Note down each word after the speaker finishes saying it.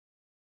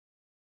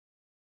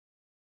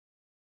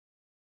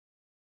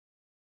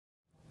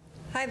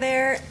Hi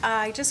there.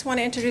 I just want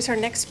to introduce our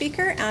next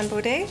speaker, Anne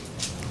Baudet.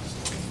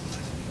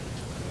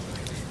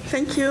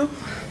 Thank you.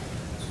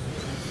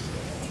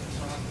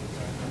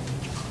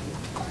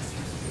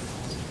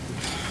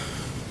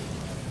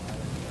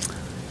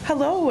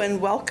 Hello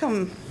and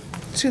welcome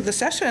to the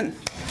session.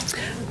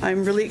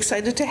 I'm really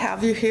excited to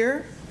have you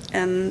here,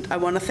 and I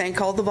want to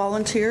thank all the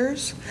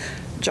volunteers,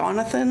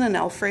 Jonathan and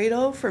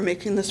Alfredo, for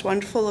making this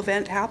wonderful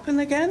event happen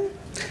again.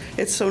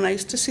 It's so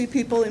nice to see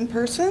people in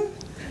person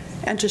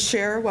and to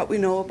share what we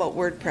know about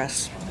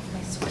WordPress.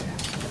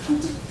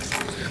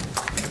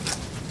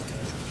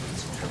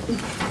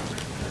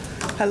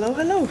 Hello,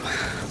 hello.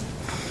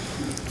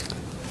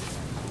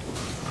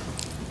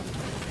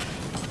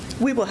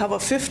 We will have a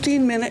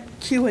 15-minute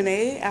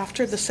Q&A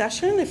after the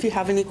session if you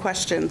have any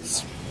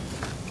questions.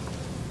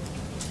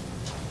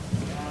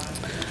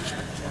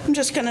 I'm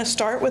just going to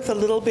start with a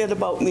little bit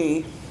about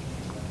me.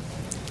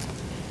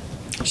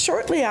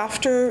 Shortly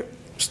after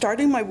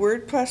starting my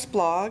WordPress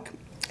blog,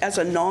 as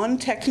a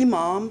non-techie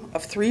mom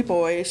of 3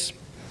 boys,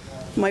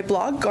 my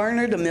blog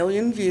garnered 1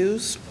 million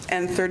views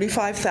and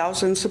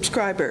 35,000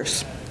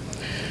 subscribers.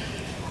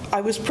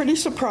 I was pretty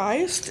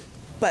surprised,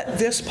 but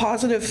this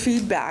positive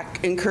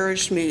feedback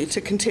encouraged me to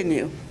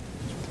continue.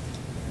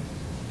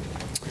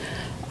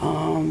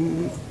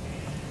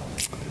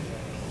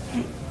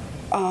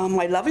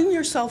 My Loving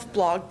Yourself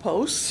blog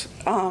posts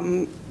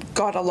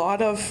got a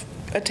lot of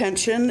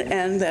attention,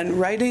 and then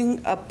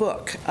writing a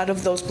book out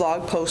of those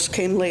blog posts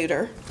came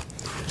later.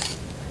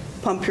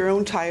 Pump Your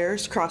Own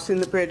Tires,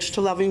 Crossing the Bridge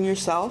to Loving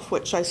Yourself,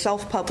 which I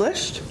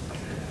self-published.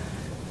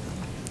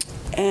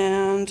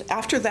 And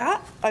after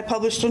that, I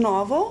published a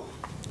novel,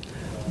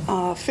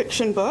 a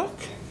fiction book,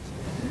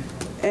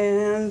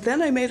 and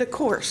then I made a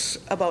course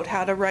about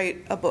how to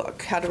write a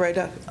book, how to write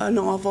a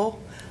novel,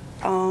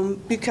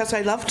 because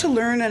I love to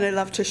learn and I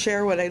love to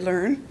share what I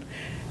learn.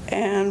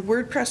 And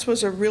WordPress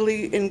was a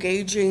really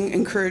engaging,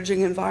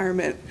 encouraging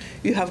environment.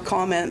 You have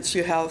comments,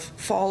 you have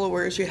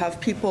followers, you have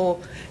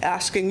people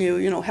asking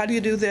you, how do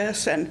you do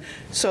this? And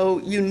so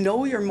you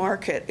know your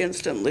market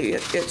instantly.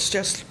 It's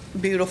just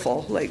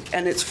beautiful,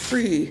 and it's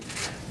free.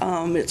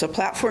 It's a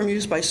platform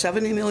used by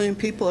 70 million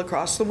people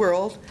across the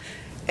world.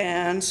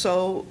 And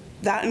so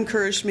that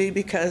encouraged me,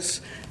 because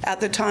at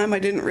the time I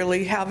didn't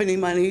really have any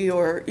money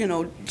or,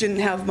 didn't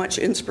have much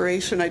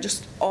inspiration. I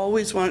just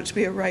always wanted to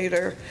be a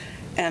writer.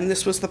 And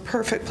this was the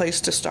perfect place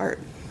to start.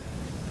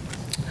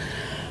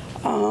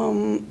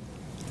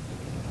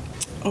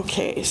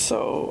 Okay,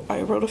 so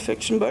I wrote a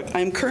fiction book.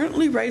 I'm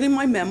currently writing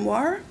my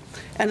memoir,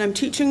 and I'm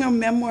teaching a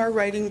memoir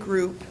writing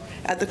group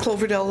at the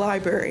Cloverdale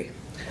Library.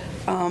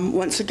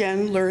 Once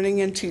again,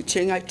 learning and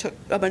teaching. I took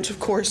a bunch of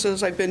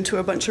courses. I've been to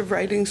a bunch of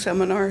writing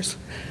seminars,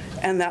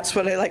 and that's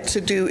what I like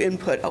to do,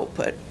 input,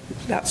 output.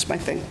 That's my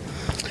thing.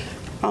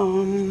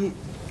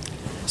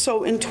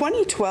 So in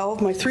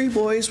 2012, my 3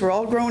 boys were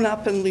all grown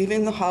up and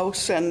leaving the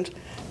house, and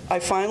I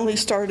finally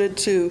started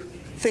to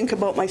think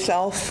about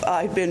myself.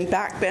 I'd been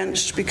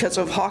backbenched because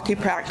of hockey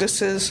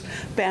practices,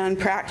 band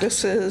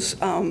practices,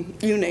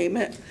 you name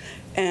it.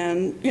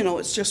 And,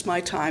 it's just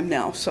my time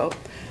now. So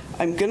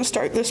I'm going to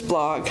start this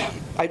blog.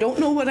 I don't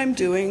know what I'm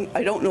doing.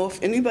 I don't know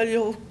if anybody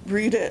will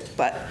read it,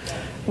 but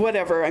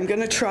whatever. I'm going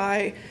to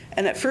try.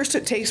 And at first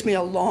it takes me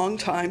a long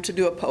time to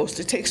do a post.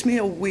 It takes me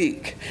a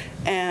week.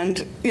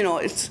 And,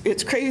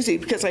 it's crazy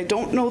because I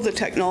don't know the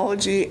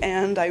technology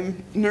and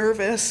I'm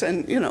nervous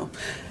and,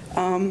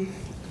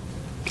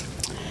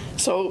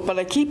 but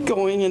I keep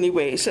going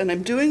anyways. And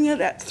I'm doing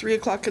it at 3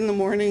 o'clock in the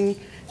morning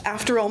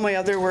after all my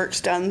other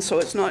work's done, so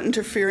it's not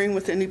interfering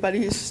with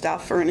anybody's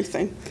stuff or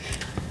anything.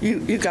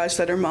 You guys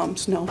that are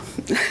moms know.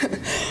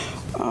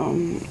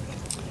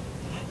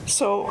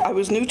 So I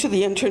was new to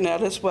the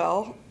internet as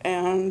well,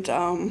 and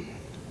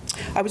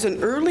I was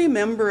an early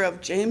member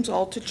of James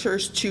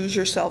Altucher's Choose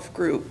Yourself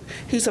group.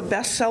 He's a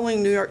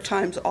best-selling New York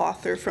Times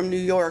author from New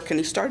York, and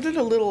he started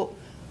a little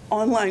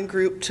online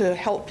group to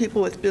help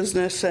people with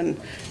business and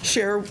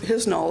share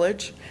his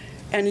knowledge.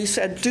 And he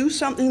said, do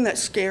something that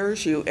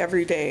scares you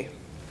every day.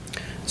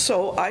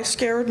 So I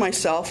scared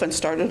myself and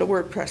started a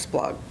WordPress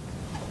blog.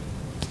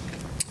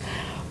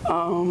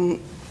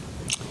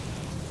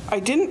 I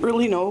didn't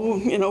really know,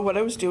 what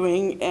I was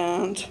doing,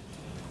 and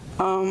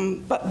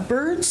but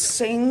birds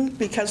sing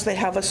because they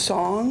have a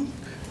song.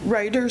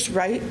 Writers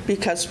write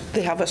because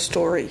they have a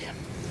story.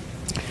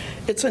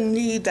 It's a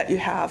need that you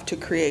have to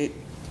create.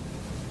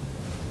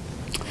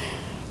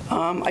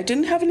 I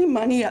didn't have any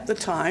money at the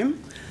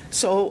time,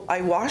 so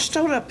I washed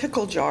out a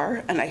pickle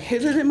jar and I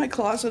hid it in my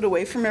closet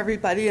away from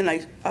everybody, and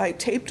I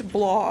taped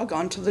blog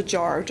onto the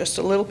jar, just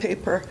a little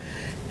paper.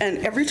 And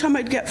every time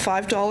I'd get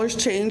 $5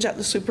 change at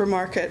the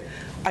supermarket,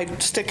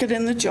 I'd stick it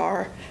in the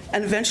jar,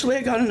 and eventually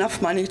I got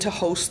enough money to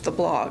host the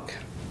blog.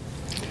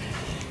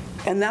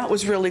 And that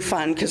was really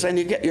fun, because then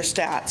you get your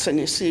stats and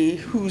you see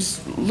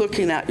who's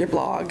looking at your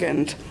blog,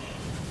 and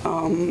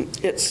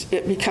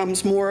it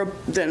becomes more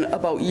than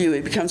about you.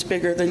 It becomes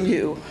bigger than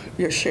you.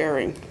 You're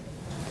sharing.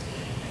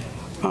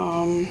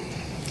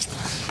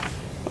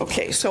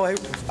 Okay, so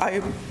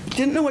I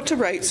didn't know what to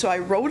write, so I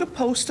wrote a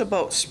post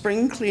about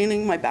spring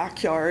cleaning my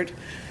backyard.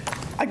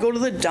 I go to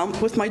the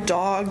dump with my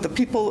dog. The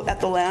people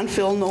at the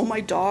landfill know my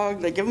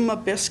dog. They give him a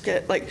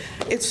biscuit. Like,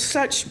 it's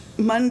such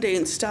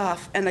mundane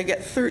stuff, and I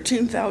get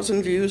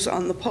 13,000 views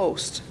on the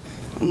post.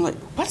 I'm like,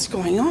 what's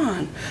going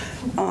on?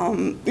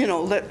 You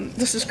know,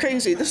 this is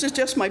crazy. This is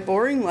just my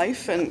boring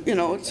life, and, you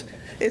know,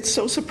 it's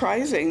so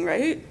surprising,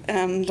 right?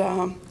 And,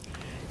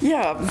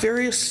 yeah,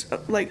 various,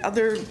 like,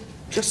 other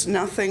just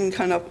nothing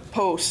kind of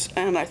posts,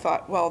 and I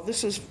thought, well,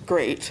 this is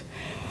great.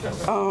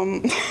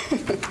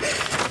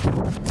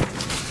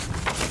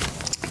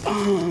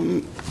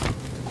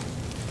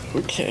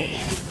 Okay,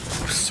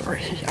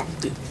 sorry, yeah,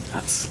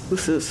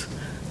 this is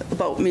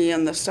about me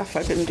and the stuff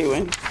I've been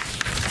doing.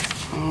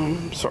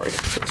 Sorry,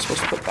 I'm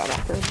supposed to put that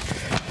up there.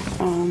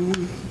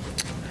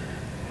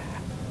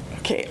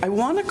 Okay, I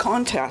won a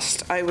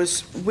contest. I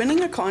was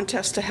winning a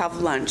contest to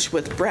have lunch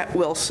with Brett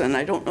Wilson.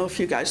 I don't know if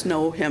you guys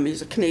know him.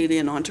 He's a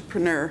Canadian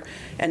entrepreneur,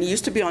 and he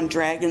used to be on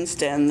Dragon's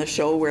Den, the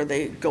show where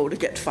they go to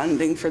get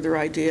funding for their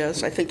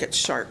ideas. I think it's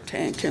Shark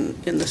Tank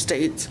in the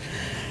States.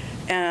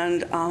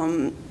 And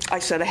I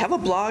said, I have a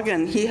blog,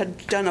 and he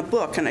had done a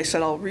book, and I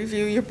said, I'll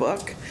review your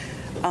book.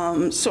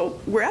 So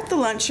we're at the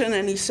luncheon,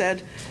 and he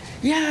said,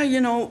 yeah, you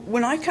know,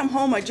 when I come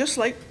home, I just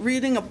like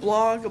reading a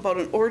blog about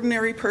an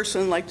ordinary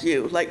person like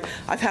you. Like,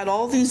 I've had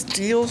all these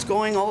deals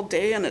going all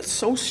day, and it's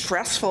so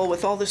stressful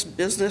with all this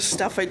business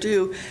stuff I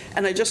do,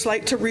 and I just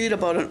like to read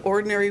about an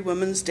ordinary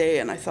woman's day.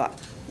 And I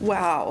thought,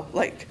 wow,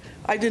 like,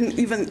 I didn't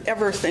even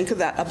ever think of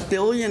that. A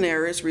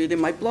billionaire is reading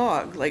my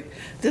blog. Like,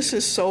 this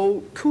is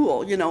so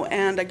cool, you know,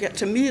 and I get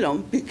to meet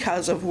him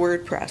because of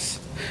WordPress.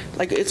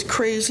 Like, it's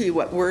crazy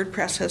what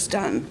WordPress has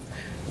done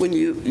when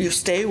you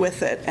stay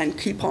with it and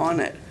keep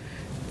on it.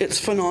 It's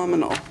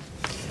phenomenal.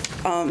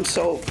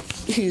 So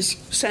he's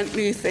sent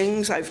me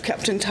things, I've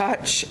kept in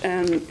touch,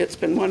 and it's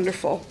been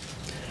wonderful.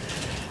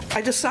 I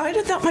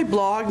decided that my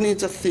blog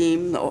needs a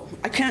theme, though.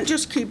 I can't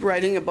just keep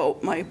writing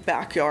about my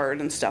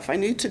backyard and stuff. I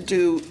need to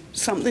do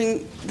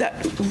something that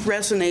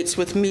resonates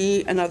with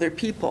me and other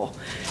people.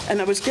 And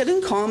I was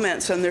getting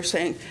comments, and they're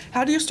saying,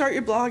 how do you start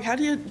your blog? How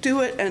do you do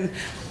it? And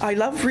I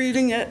love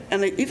reading it.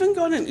 And I even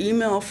got an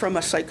email from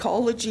a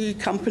psychology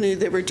company.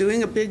 They were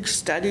doing a big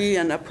study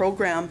and a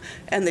program,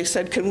 and they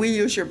said, can we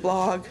use your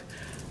blog?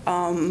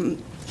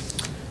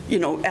 You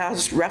know,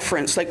 as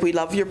reference, like, we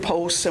love your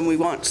posts and we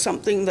want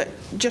something that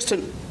just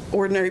an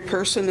ordinary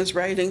person is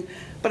writing.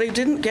 But I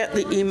didn't get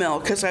the email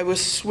because I was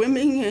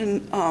swimming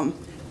in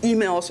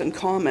emails and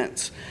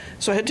comments.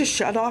 So I had to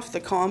shut off the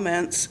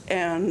comments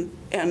and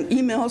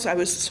emails. I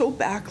was so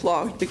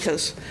backlogged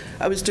because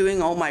I was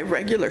doing all my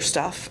regular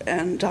stuff.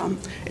 And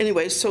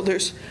anyways, so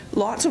there's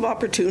lots of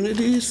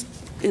opportunities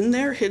in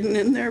there, hidden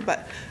in there,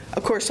 but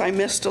of course I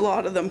missed a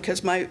lot of them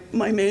because my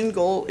main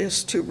goal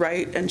is to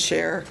write and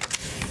share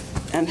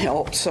and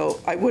help. So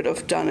I would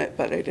have done it,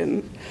 but I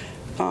didn't.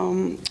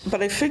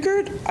 But I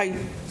figured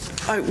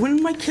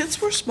when my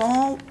kids were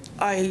small,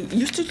 I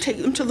used to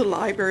take them to the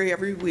library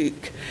every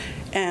week.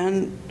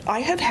 And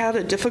I had had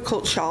a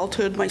difficult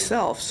childhood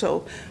myself.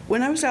 So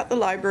when I was at the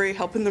library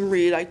helping them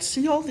read, I'd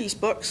see all these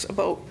books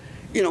about,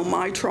 you know,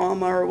 my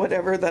trauma or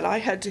whatever that I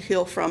had to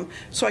heal from.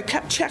 So I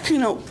kept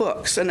checking out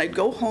books, and I'd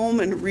go home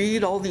and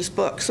read all these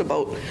books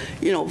about,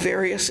 you know,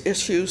 various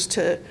issues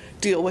to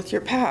deal with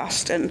your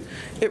past. And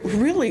it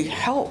really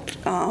helped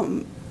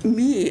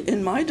me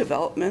in my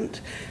development.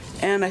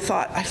 And I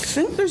thought, I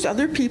think there's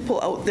other people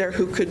out there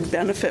who could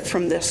benefit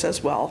from this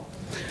as well.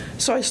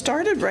 So I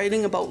started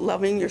writing about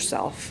loving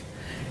yourself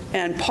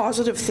and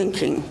positive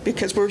thinking,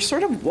 because we're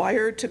sort of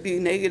wired to be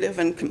negative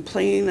and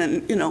complain,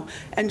 and, you know,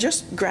 and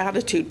just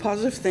gratitude,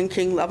 positive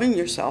thinking, loving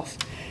yourself.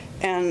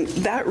 And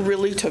that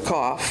really took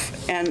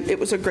off. And it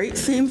was a great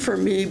theme for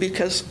me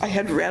because I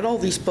had read all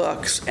these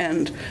books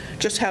and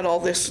just had all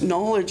this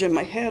knowledge in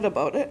my head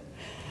about it.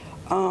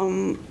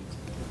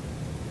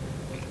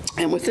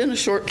 And within a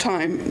short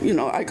time, you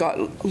know, I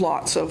got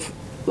lots of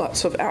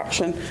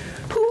action.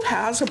 Who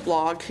has a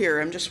blog here?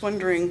 I'm just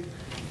wondering.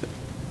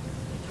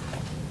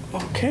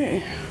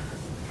 Okay,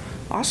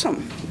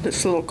 awesome.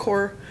 This little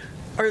core,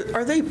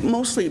 are they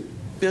mostly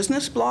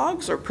business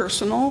blogs or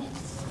personal?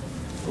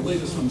 The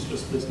latest one's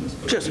just business,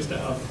 but just, I used to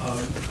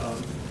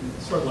have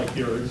sort of like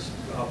yours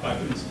back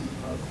in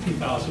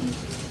 2000.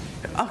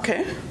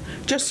 Okay,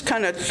 just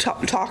kind of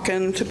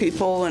talking to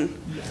people and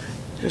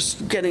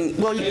just getting,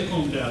 well,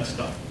 stay-at-home dad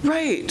stuff.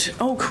 Right.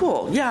 Oh,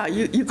 cool. Yeah,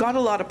 you got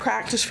a lot of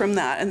practice from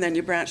that, and then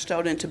you branched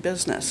out into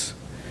business.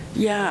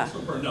 Yeah. I'm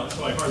so burned out,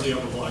 so I hardly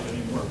ever blog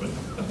anymore. But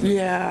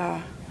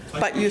yeah.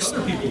 But you.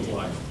 Other people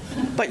blog.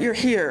 But you're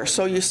here,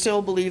 so you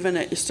still believe in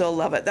it. You still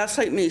love it. That's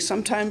like me.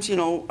 Sometimes, you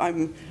know,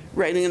 I'm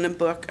writing in a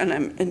book and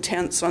I'm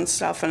intense on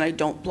stuff, and I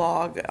don't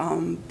blog,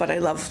 but I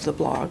love the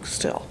blog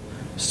still.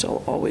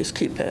 Still always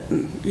keep it.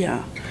 And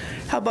yeah.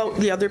 How about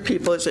the other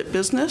people? Is it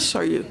business?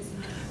 Or you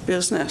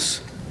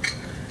business?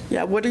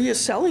 Yeah, what are you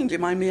selling? Do you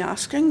mind me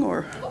asking?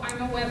 Or well, I'm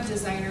a web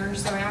designer,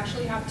 so I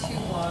actually have two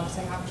blogs.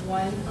 I have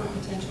one for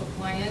potential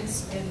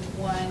clients and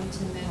one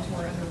to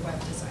mentor other web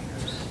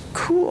designers.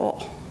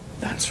 Cool.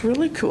 That's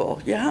really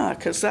cool. Yeah,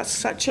 because that's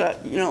such a,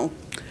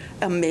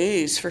 a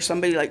maze for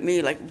somebody like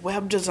me, like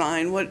web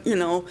design,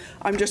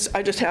 I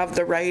just have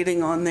the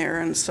writing on there,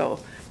 and so,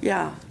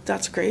 yeah,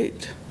 that's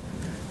great.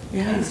 I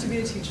Yeah. used to be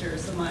a teacher,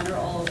 so mine are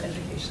all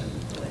education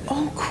related.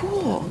 Oh,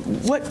 cool.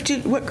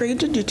 What grade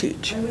did you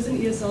teach? I was an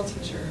ESL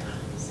teacher,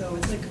 so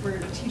it's like we're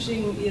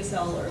teaching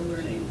ESL or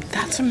learning.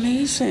 That's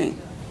amazing.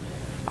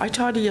 I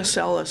taught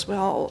ESL as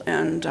well,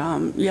 and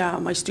yeah,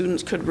 my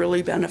students could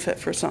really benefit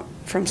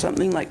from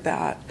something like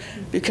that,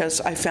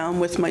 because I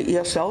found with my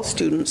ESL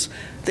students,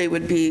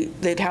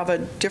 they'd have a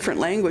different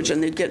language,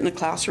 and they'd get in a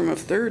classroom of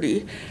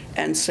 30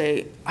 and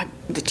say,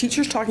 the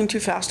teacher's talking too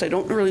fast, I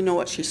don't really know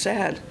what she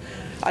said.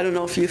 I don't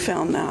know if you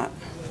found that.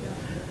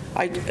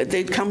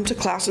 They'd come to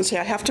class and say,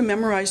 I have to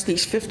memorize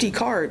these 50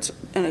 cards,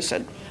 and I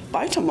said,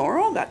 by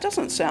tomorrow? That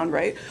doesn't sound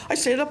right. I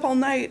stayed up all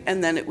night,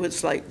 and then it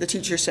was like the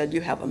teacher said, you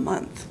have a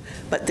month.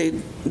 But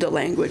the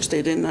language,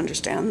 they didn't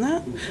understand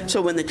that.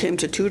 So when they came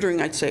to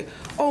tutoring, I'd say,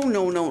 oh,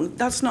 no,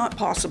 that's not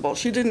possible.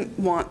 She didn't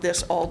want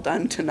this all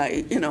done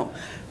tonight,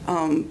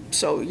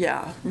 So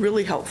yeah,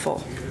 really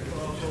helpful.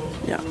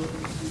 Yeah.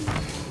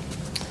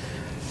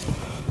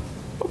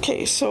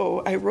 Okay,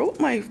 so I wrote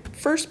my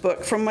first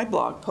book from my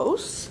blog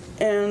posts,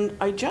 and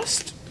I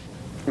just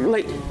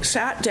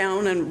sat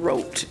down and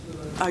wrote.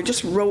 I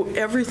just wrote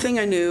everything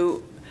I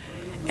knew.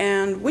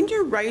 And when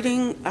you're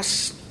writing,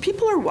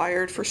 people are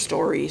wired for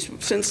stories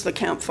since the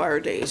campfire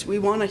days. We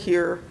want to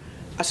hear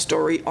a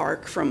story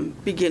arc from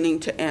beginning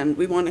to end.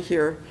 We want to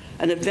hear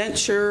an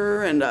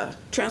adventure and a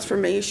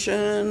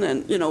transformation,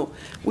 and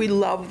we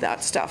love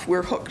that stuff.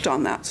 We're hooked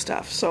on that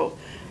stuff. So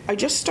I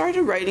just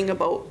started writing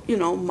about,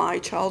 my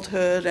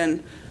childhood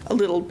and a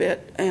little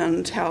bit,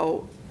 and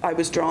how I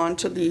was drawn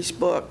to these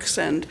books,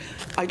 and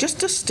I just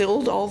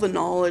distilled all the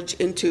knowledge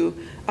into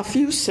a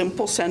few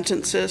simple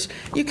sentences.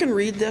 You can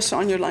read this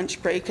on your lunch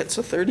break. It's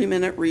a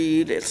 30-minute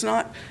read. It's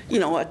not,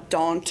 a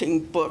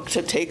daunting book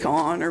to take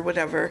on or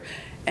whatever.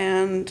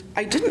 And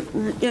I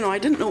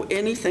didn't know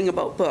anything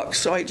about books,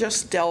 so I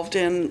just delved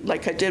in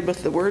like I did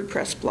with the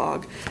WordPress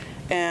blog.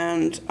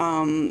 And,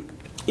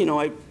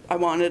 I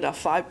wanted a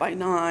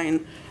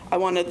 5x9. I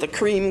wanted the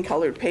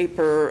cream-colored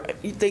paper.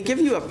 They give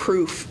you a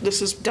proof.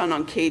 This is done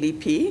on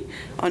KDP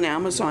on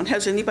Amazon.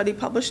 Has anybody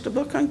published a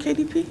book on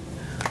KDP?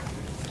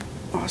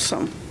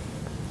 Awesome.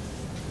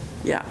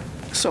 Yeah.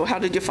 So how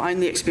did you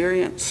find the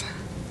experience?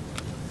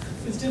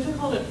 It's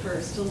difficult at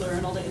first to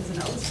learn all the ins and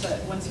outs,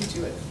 but once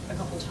you do it a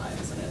couple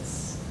times, and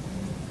it's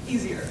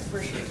easier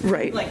for sure.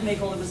 Right. Like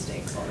make all the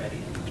mistakes already.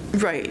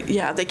 Right.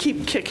 Yeah. They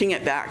keep kicking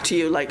it back to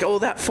you, like, oh,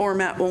 that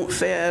format won't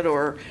fit,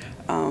 or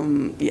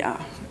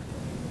yeah.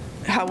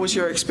 How was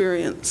your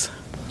experience?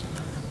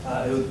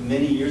 It was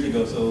many years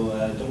ago, so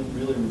I don't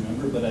really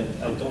remember, but I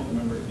don't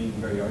remember it being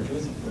very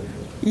arduous.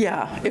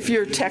 Yeah, if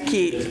you're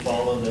techie. Just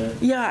follow the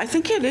Yeah, I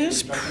think it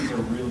is. instructions are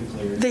really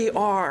clear. They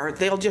are.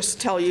 They'll just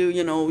tell you,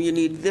 you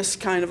need this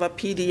kind of a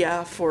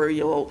PDF, or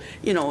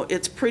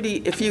it's pretty,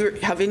 if you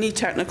have any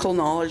technical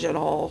knowledge at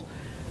all,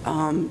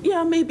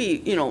 yeah,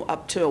 maybe,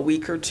 up to a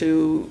week or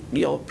two,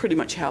 you'll pretty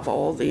much have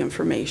all the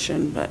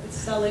information, but. It's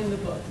selling the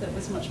book that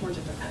was much more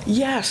difficult.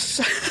 Yes,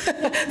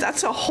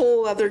 that's a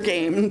whole other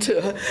game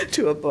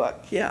to a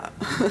book, yeah.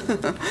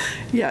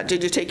 Yeah,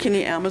 did you take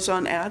any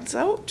Amazon ads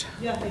out?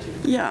 Yeah, I do.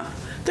 Yeah,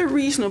 they're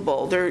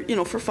reasonable. They're,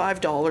 for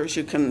 $5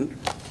 you can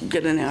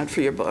get an ad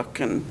for your book,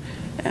 and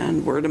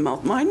word of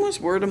mouth. Mine was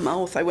word of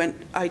mouth.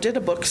 I did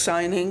a book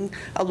signing.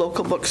 A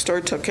local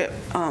bookstore took it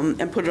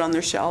and put it on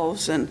their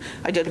shelves, and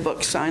I did a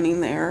book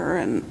signing there,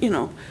 and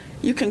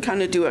you can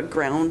kind of do a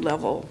ground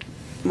level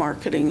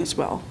marketing as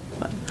well.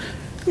 But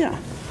yeah.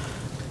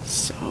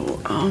 So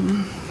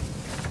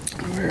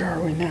where are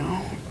we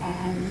now?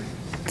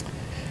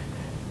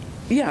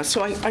 Yeah,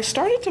 so I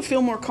started to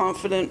feel more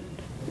confident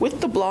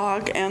with the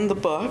blog and the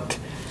book.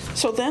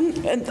 So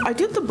then, and I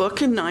did the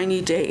book in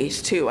 90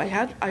 days too.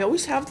 I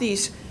always have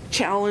these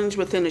challenge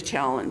within a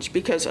challenge,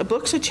 because a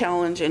book's a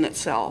challenge in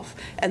itself,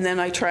 and then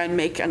I try and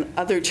make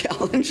another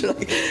challenge.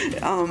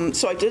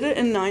 So I did it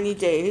in 90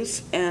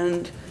 days,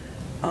 and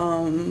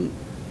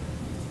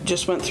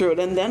just went through it.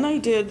 And then I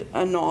did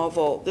a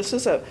novel. This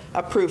is a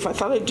proof. I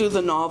thought I'd do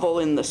the novel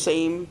in the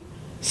same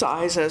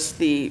size as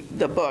the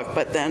book,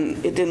 but then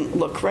it didn't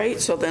look right,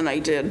 so then I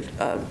did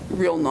a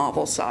real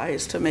novel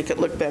size to make it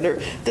look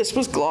better. This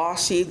was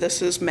glossy,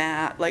 this is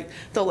matte. Like,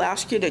 they'll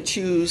ask you to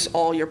choose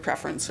all your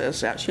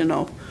preferences, as you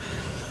know.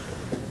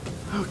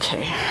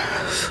 Okay,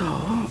 so,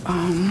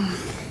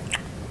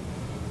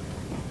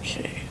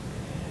 okay.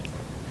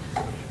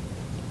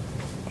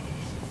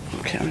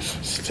 Okay, I'm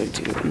supposed to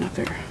do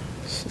another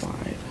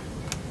slide.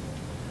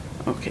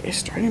 Okay,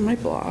 starting my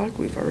blog.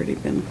 We've already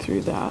been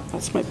through that.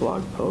 That's my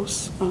blog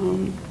post. Okay,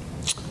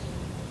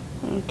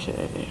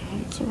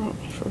 let's write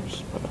my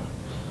first book.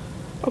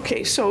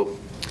 Okay, so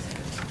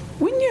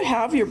when you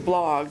have your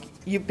blog,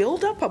 you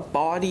build up a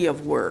body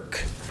of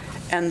work.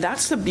 And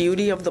that's the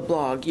beauty of the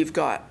blog. You've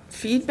got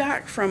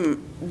feedback from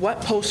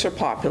what posts are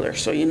popular,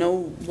 so you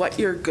know what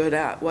you're good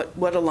at, what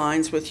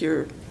aligns with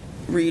your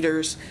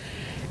readers.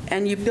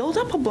 And you build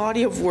up a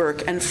body of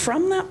work, and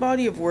from that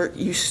body of work,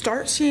 you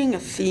start seeing a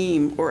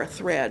theme or a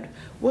thread.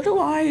 What do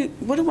I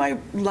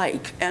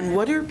like, and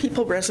what are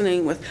people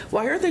resonating with?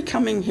 Why are they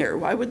coming here?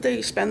 Why would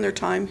they spend their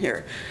time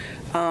here?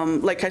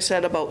 Like I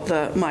said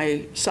about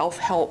my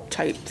self-help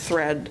type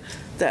thread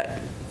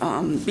that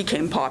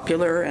became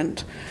popular,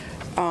 and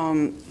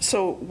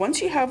so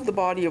once you have the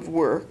body of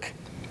work,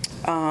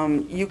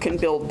 you can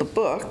build the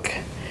book,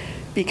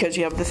 because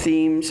you have the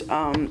themes,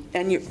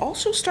 and you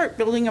also start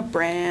building a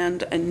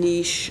brand, a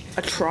niche,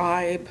 a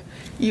tribe.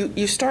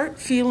 You start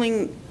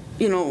feeling,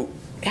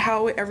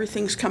 how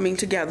everything's coming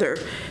together.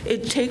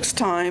 It takes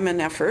time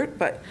and effort,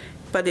 but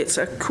it's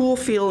a cool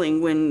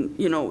feeling when,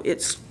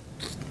 it's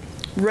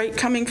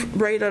coming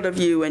right out of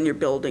you and you're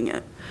building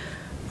it.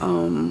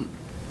 And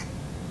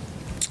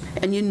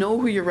you know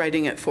who you're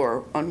writing it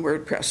for on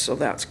WordPress, so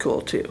that's cool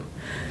too.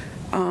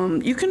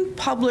 You can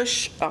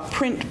publish a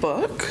print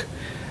book,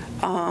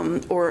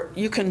 or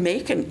you can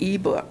make an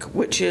ebook,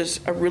 which is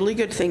a really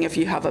good thing if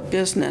you have a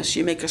business.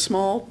 You make a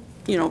small,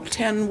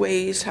 10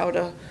 ways how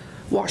to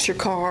wash your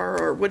car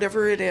or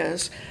whatever it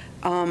is,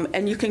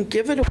 and you can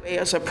give it away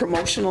as a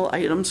promotional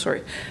item,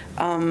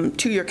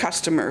 to your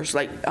customers.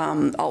 Like,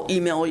 I'll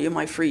email you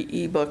my free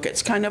ebook.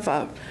 It's kind of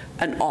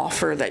an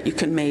offer that you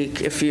can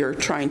make if you're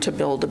trying to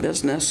build a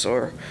business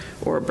or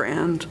a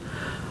brand.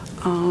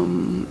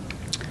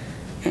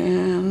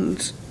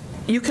 And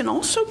you can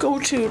also go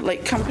to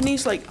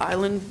companies like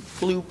Island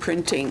Blue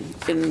Printing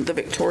in the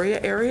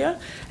Victoria area,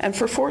 and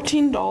for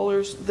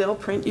 $14 they'll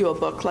print you a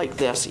book like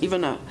this,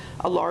 even a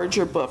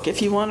larger book.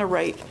 If you want to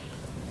write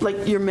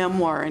your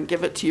memoir and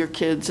give it to your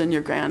kids and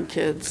your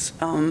grandkids,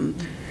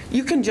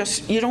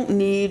 you don't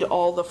need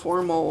all the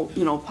formal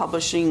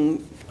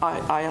publishing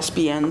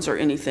ISBNs or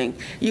anything.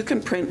 You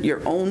can print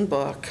your own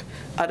book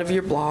out of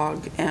your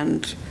blog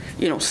and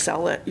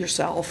sell it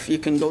yourself. You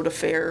can go to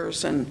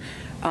fairs, and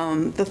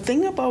the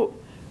thing about,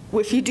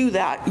 if you do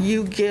that,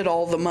 you get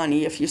all the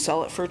money. If you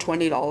sell it for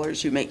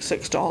 $20, you make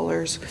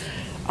 $6.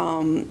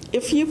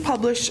 If you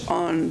publish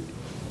on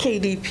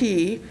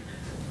KDP,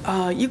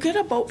 you get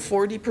about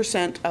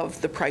 40%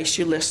 of the price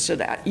you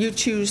listed at. You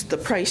choose the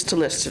price to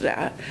list it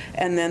at,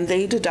 and then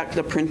they deduct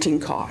the printing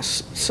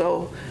costs.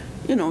 So,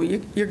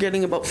 you're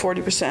getting about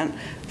 40%.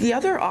 The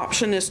other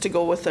option is to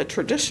go with a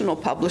traditional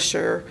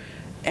publisher.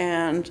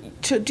 And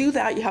to do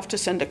that, you have to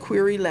send a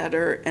query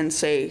letter and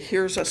say,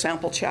 here's a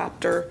sample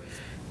chapter.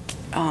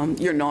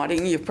 You're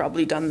nodding, you've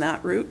probably done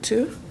that route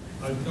too?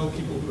 I know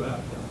people who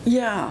have that.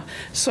 Yeah,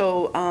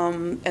 so,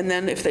 and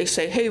then if they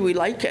say, hey, we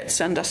like it,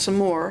 send us some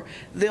more,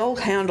 they'll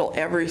handle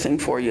everything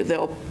for you.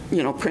 They'll,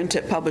 print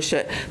it, publish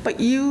it, but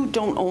you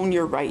don't own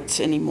your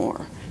rights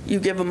anymore. You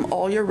give them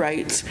all your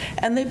rights,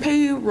 and they pay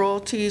you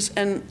royalties,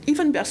 and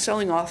even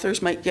best-selling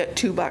authors might get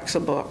 $2 a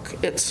book.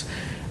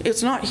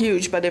 It's not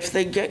huge, but if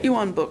they get you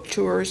on book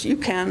tours, you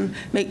can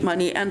make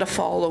money and a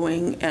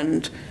following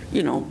and,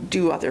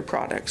 do other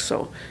products.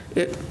 So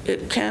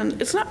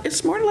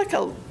it's more like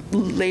a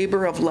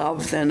labor of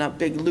love than a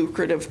big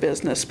lucrative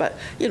business, but,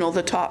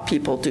 the top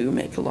people do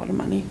make a lot of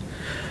money.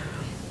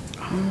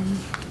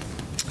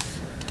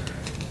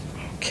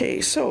 Okay,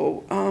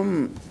 so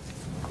I'm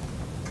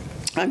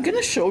going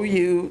to show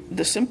you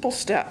the simple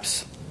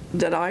steps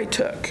that I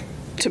took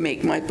to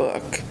make my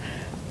book.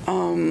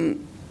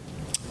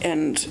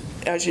 And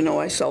as you know,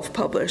 I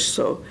self-published,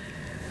 so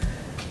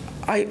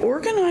I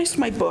organized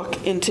my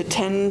book into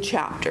 10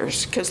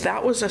 chapters, because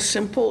that was a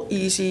simple,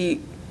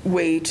 easy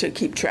way to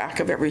keep track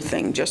of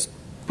everything. Just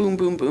boom,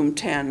 boom, boom,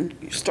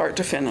 10, start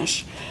to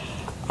finish.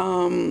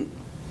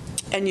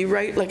 And you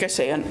write, like I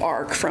say, an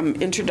arc from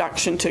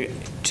introduction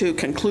to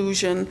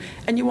conclusion,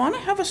 and you want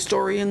to have a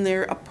story in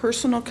there, a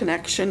personal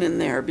connection in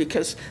there,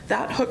 because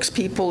that hooks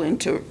people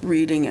into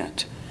reading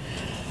it.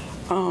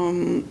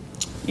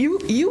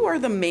 You are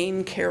the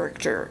main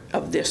character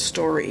of this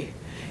story.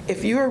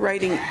 If you are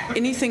writing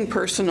anything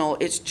personal,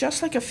 it's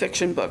just like a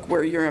fiction book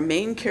where you're a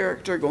main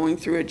character going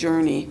through a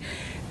journey.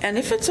 And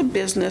if it's a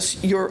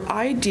business, your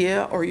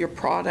idea or your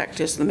product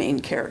is the main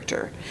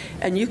character.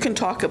 And you can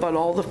talk about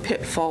all the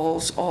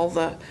pitfalls, all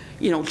the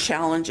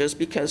challenges,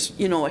 because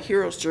a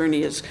hero's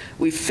journey is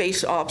we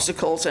face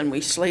obstacles and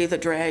we slay the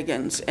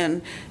dragons.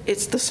 And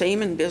it's the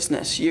same in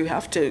business. You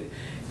have to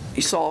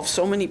solve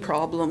so many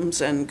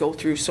problems and go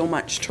through so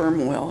much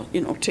turmoil,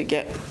 to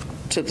get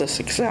to the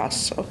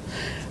success.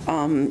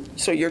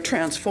 So you're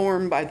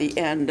transformed by the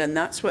end, and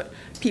that's what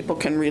people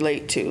can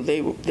relate to.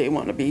 They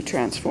want to be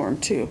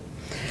transformed too.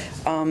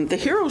 The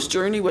hero's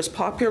journey was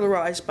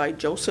popularized by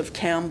Joseph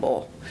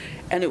Campbell,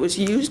 and it was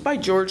used by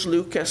George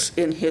Lucas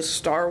in his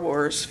Star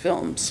Wars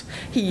films.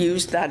 He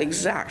used that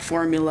exact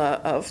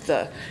formula of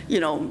the,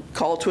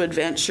 call to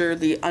adventure,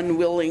 the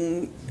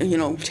unwilling,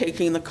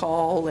 taking the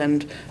call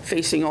and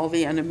facing all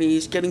the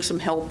enemies, getting some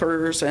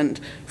helpers, and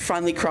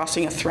finally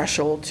crossing a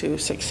threshold to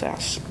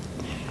success.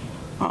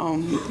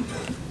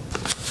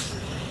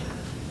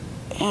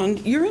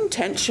 And your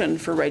intention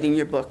for writing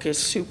your book is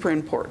super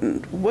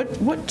important.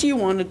 What do you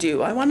want to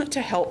do? I wanted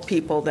to help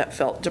people that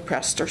felt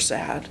depressed or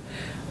sad.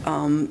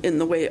 in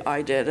the way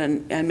I did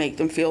and make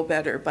them feel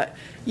better. But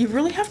you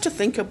really have to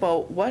think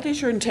about what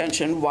is your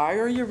intention, why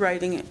are you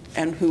writing it,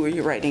 and who are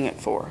you writing it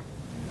for.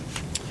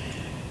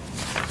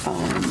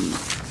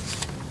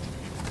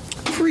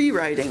 Free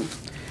writing.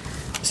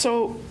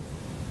 So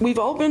we've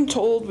all been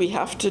told we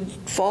have to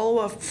follow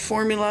a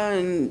formula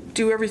and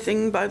do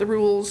everything by the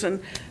rules,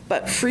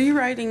 but free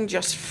writing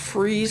just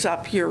frees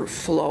up your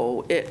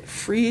flow. It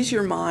frees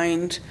your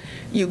mind.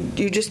 You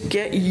just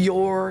get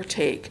your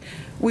take.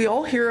 We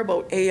all hear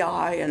about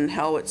AI and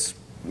how it's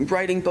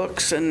writing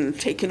books and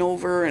taking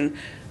over,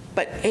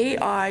 but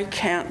AI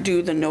can't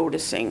do the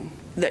noticing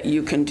that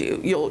you can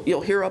do.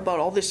 You'll hear about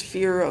all this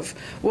fear of,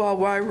 well,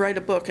 why write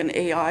a book and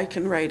AI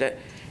can write it?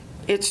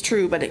 It's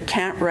true, but it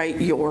can't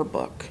write your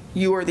book.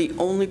 You are the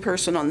only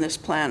person on this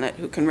planet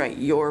who can write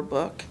your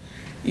book.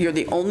 You're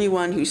the only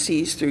one who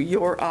sees through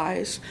your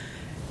eyes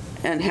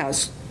and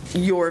has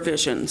your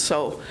vision.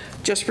 So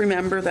just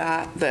remember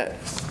that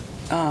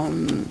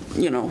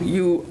you know,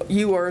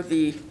 you are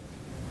the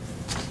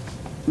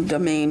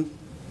main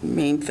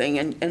thing.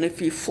 And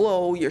if you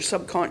flow, your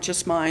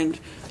subconscious mind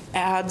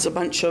adds a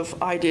bunch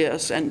of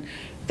ideas. And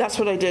that's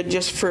what I did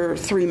just for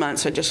 3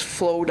 months. I just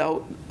flowed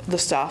out the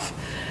stuff.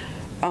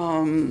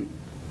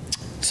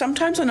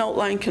 Sometimes an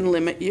outline can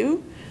limit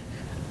you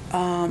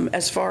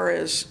as far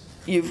as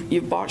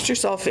you've boxed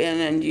yourself in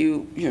and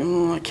you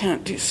know, I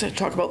can't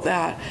talk about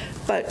that.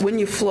 But when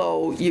you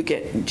flow, you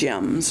get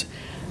gems.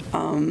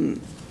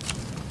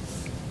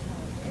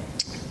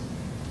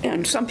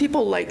 And some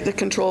people like the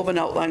control of an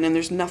outline, and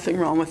there's nothing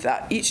wrong with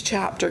that. Each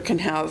chapter can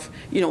have,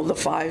 you know, the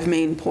 5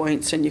 main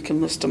points, and you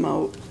can list them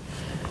out.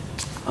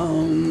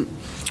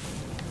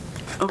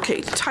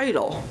 Okay,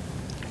 title.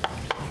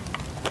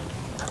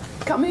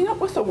 Coming up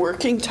with a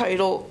working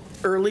title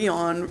early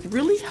on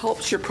really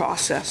helps your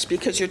process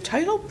because your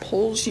title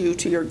pulls you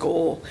to your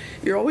goal.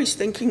 You're always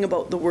thinking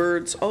about the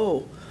words,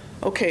 oh,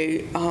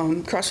 okay,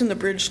 crossing the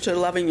bridge to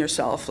loving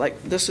yourself. Like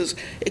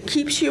it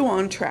keeps you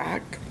on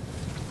track.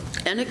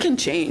 And it can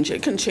change.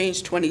 It can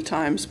change 20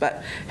 times,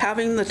 but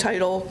having the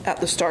title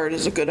at the start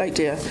is a good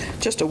idea,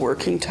 just a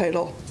working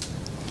title.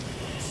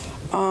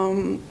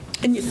 And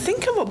you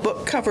think of a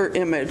book cover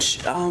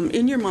image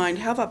in your mind,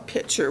 have a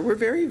picture. We're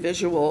very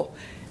visual,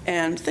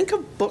 and think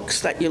of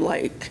books that you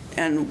like,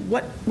 and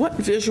what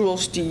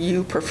visuals do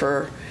you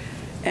prefer,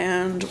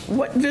 and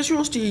what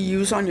visuals do you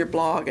use on your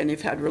blog and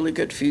you've had really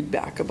good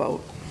feedback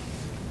about.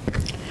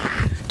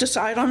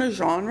 Decide on a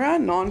genre,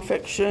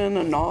 nonfiction,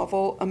 a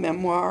novel, a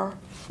memoir.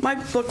 My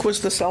book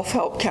was the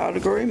self-help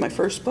category, my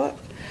first book.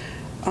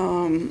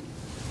 You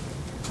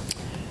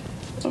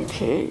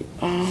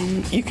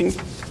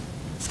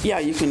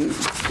can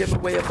give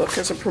away a book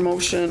as a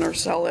promotion or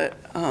sell it.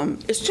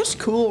 It's just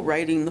cool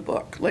writing the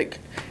book. Like,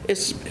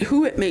 it's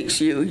who it makes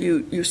you.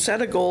 You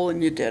set a goal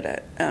and you did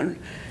it. And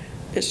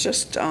it's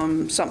just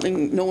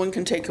something no one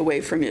can take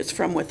away from you. It's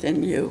from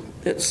within you.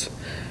 It's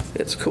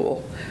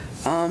cool.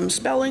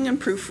 Spelling and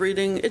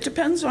proofreading, it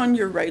depends on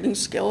your writing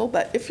skill,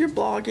 but if you're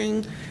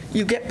blogging,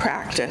 you get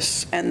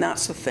practice, and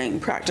that's the thing.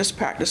 Practice,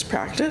 practice,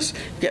 practice.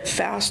 You get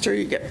faster,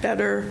 you get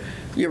better,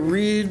 you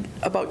read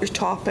about your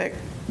topic.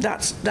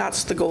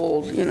 That's the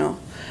goal, you know.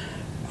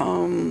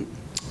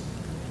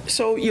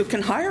 So you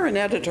can hire an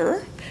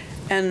editor,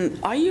 and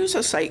I use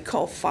a site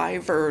called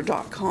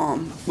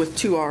Fiverr.com with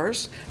 2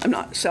 R's. I'm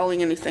not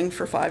selling anything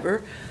for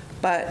Fiverr,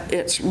 but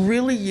it's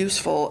really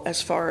useful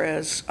as far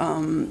as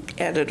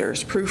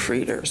editors,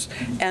 proofreaders.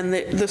 And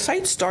the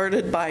site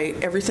started by,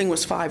 everything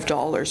was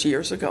 $5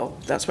 years ago.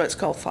 That's why it's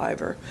called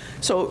Fiverr.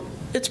 So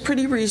it's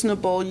pretty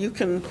reasonable. You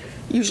can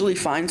usually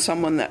find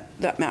someone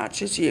that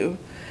matches you.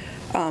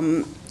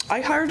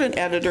 I hired an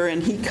editor,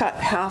 and he cut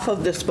half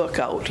of this book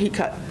out. He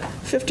cut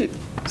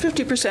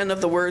 50%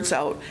 of the words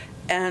out.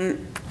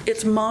 And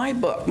it's my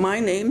book, my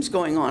name's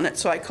going on it.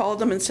 So I called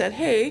him and said,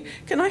 hey,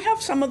 can I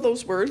have some of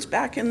those words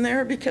back in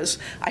there? Because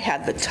I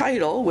had the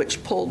title,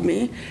 which pulled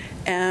me,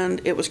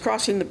 and it was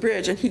Crossing the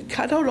Bridge. And he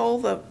cut out all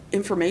the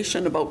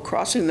information about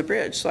crossing the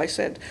bridge. So I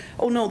said,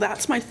 oh no,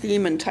 that's my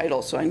theme and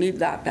title, so I need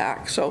that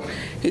back. So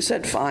he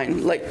said,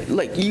 fine, like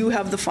you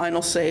have the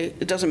final say.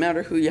 It doesn't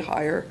matter who you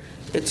hire.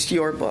 It's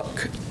your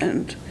book,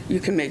 and you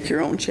can make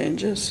your own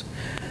changes.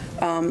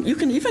 You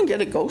can even get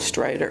a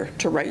ghostwriter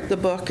to write the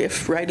book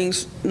if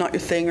writing's not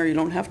your thing or you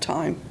don't have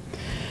time.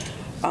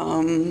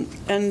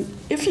 And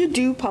if you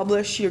do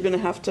publish, you're going to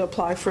have to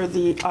apply for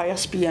the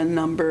ISBN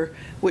number,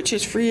 which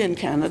is free in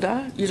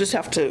Canada. You just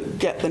have to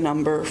get the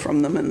number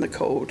from them and the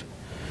code.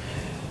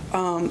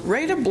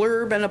 Write a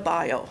blurb and a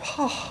bio.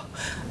 Oh,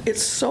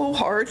 it's so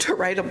hard to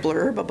write a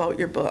blurb about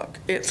your book.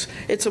 It's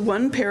a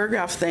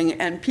 1-paragraph thing,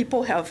 and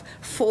people have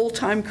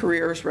full-time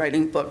careers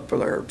writing book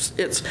blurbs.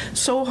 It's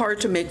so hard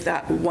to make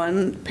that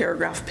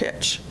 1-paragraph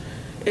pitch.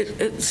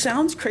 It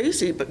sounds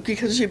crazy, but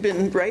because you've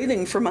been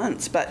writing for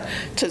months, but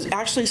to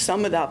actually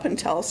sum it up and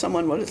tell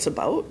someone what it's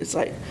about, it's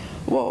like,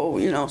 whoa,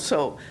 you know.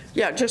 So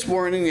yeah, just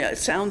warning you, it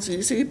sounds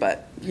easy,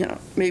 but you know,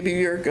 maybe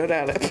you're good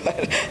at it,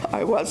 but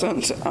I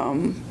wasn't.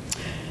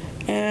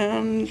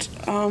 And,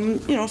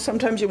 you know,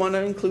 sometimes you want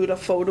to include a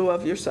photo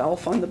of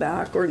yourself on the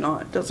back or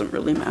not, doesn't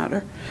really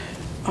matter.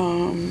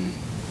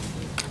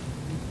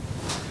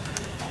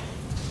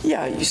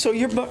 Yeah, so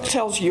your book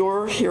tells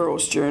your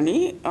hero's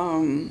journey.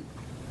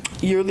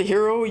 You're the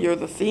hero, you're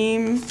the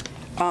theme.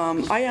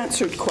 I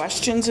answered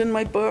questions in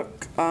my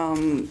book.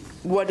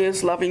 What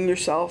is loving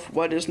yourself?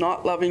 What is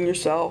not loving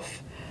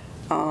yourself?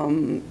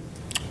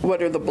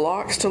 What are the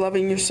blocks to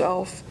loving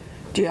yourself?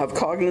 Do you have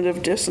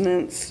cognitive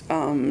dissonance?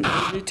 You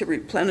need to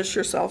replenish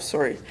yourself,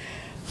 sorry.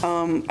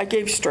 I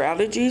gave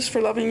strategies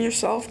for loving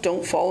yourself.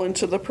 Don't fall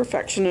into the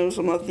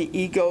perfectionism of the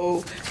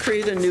ego.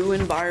 Create a new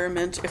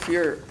environment if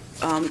your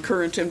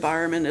current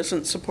environment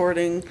isn't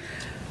supporting.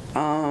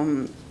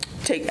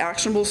 Take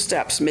actionable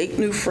steps. Make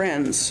new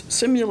friends.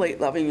 Simulate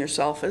loving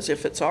yourself as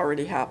if it's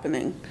already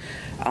happening.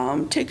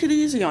 Take it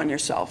easy on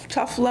yourself.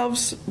 Tough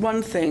love's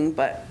one thing,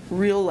 but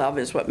real love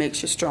is what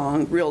makes you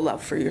strong. Real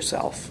love for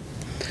yourself.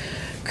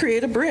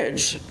 Create a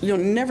bridge. You're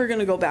never going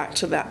to go back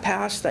to that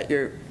past that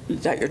you're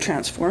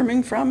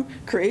transforming from.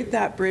 Create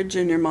that bridge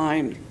in your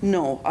mind.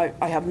 No,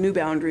 I have new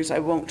boundaries. I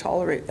won't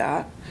tolerate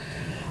that.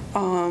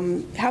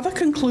 Have a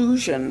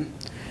conclusion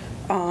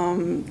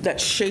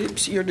that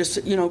shapes your,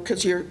 you know,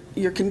 because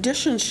your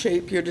conditions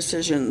shape your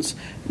decisions.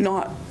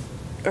 Your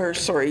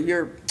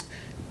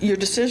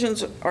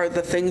decisions are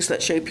the things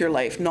that shape your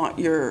life, not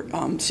your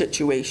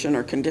situation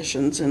or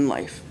conditions in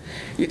life.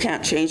 You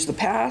can't change the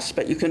past,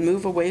 but you can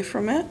move away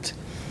from it.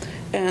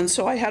 And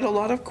so I had a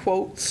lot of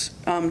quotes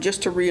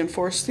just to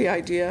reinforce the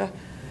idea.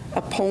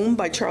 A poem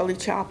by Charlie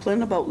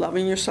Chaplin about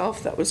loving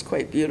yourself that was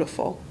quite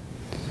beautiful.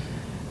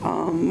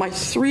 My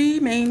 3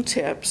 main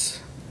tips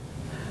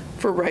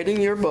for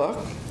writing your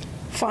book: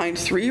 find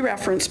 3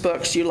 reference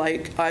books you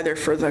like, either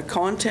for the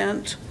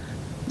content,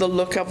 the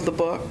look of the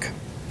book,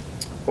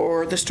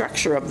 or the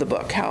structure of the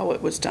book, how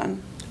it was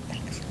done.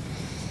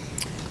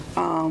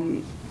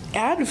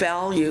 Add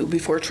value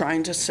before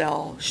trying to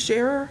sell.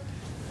 Share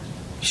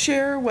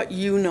what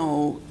you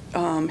know.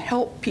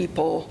 Help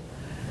people,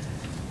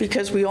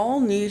 because we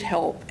all need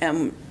help,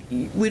 and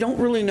we don't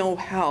really know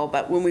how,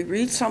 but when we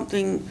read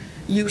something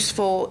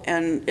useful,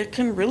 and it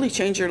can really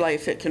change your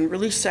life, it can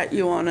really set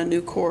you on a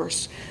new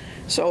course.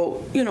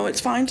 So, you know,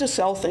 it's fine to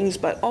sell things,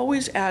 but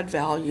always add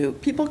value.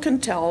 People can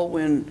tell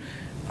when,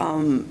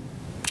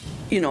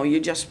 you know,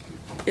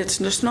 it's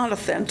just not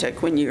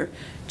authentic when you're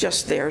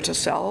just there to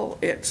sell.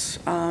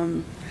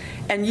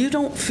 And you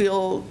don't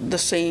feel the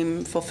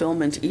same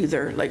fulfillment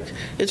either. Like,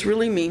 it's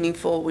really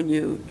meaningful when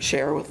you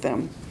share with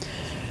them.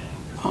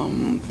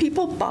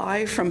 People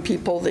buy from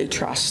people they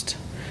trust.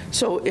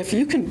 So if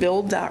you can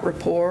build that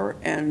rapport,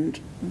 and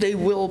they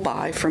will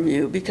buy from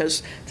you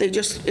because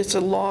it's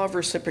a law of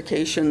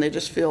reciprocation. They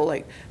just feel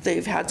like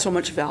they've had so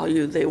much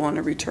value, they want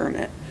to return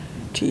it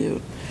to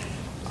you.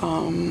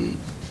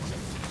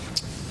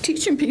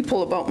 Teaching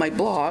people about my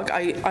blog,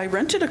 I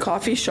rented a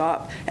coffee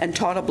shop and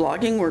taught a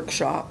blogging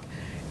workshop,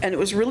 and it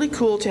was really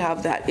cool to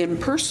have that in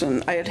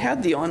person. I had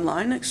had the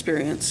online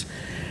experience,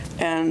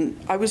 and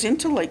I was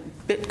into like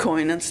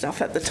Bitcoin and stuff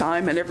at the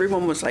time, and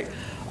everyone was like,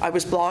 I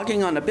was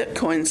blogging on a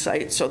Bitcoin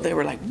site, so they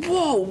were like,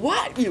 whoa,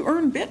 what? You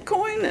earn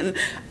Bitcoin?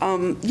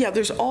 And yeah,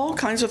 there's all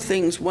kinds of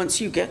things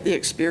once you get the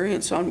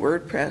experience on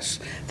WordPress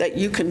that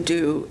you can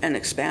do and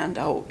expand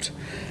out.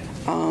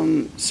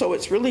 So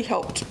it's really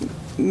helped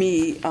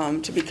me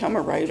to become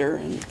a writer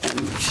and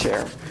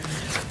share.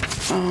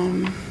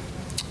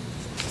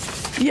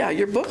 Yeah,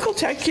 your book will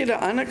take you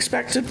to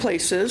unexpected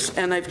places,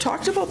 and I've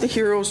talked about the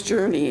hero's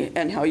journey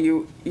and how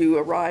you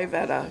arrive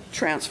at a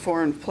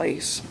transformed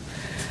place,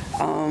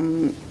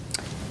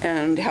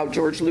 and how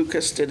George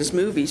Lucas did his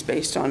movies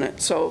based on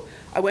it. So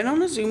I went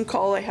on a Zoom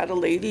call. I had a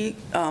lady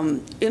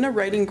in a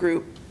writing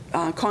group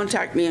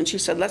contact me, and she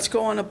said, let's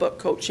go on a book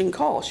coaching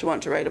call. She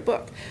wanted to write a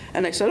book.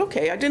 And I said,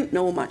 okay. I didn't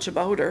know much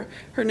about her.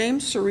 Her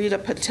name's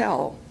Sarita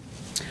Patel.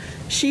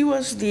 She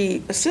was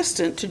the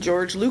assistant to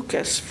George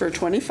Lucas for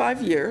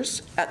 25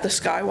 years at the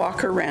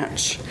Skywalker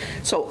Ranch.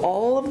 So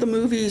all of the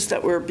movies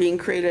that were being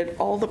created,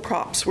 all the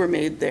props were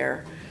made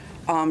there.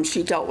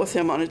 She dealt with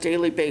him on a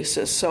daily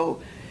basis.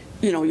 So,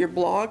 you know, your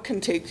blog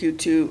can take you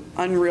to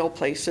unreal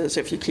places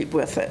if you keep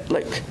with it.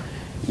 Like,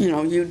 you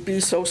know, you'd be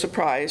so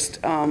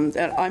surprised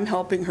that I'm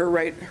helping her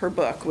write her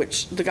book,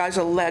 which the guy's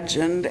a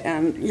legend,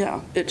 and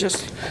yeah, it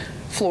just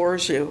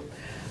floors you.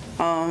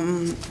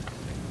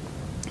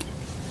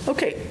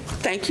 Okay,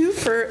 thank you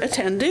for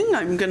attending.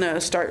 I'm going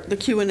to start the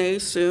Q&A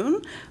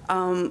soon.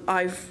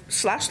 I've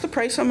slashed the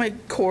price on my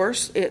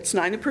course. It's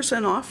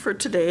 90% off for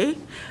today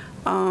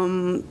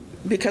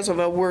because of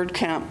a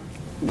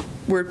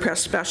WordPress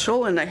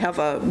special, and I have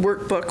a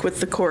workbook with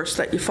the course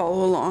that you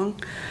follow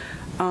along.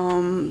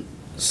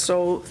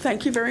 So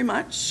thank you very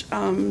much.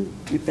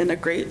 You've been a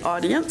great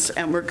audience,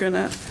 and we're going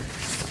to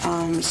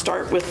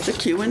start with the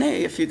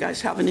Q&A if you guys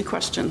have any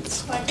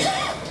questions.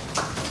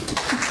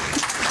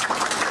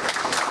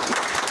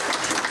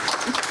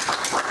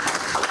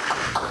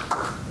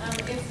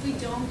 If we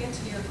don't get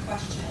to your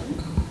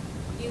question,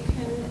 you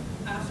can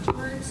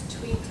afterwards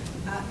tweet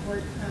at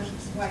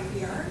WordPress why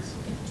we are. So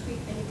you can tweet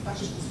any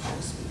questions for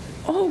the speaker.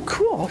 Oh,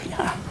 cool,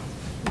 yeah.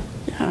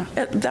 Yeah,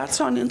 that's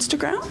on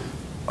Instagram?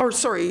 Or,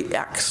 sorry,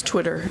 X,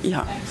 Twitter,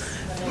 yeah.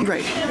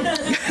 Right.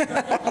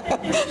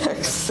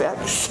 X.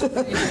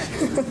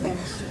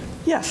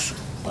 Yes.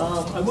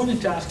 I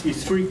wanted to ask you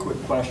 3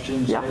 quick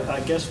questions. Yeah.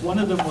 I guess one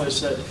of them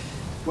was that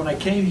when I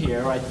came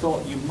here, I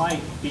thought you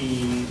might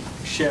be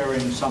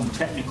sharing some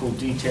technical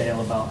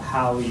detail about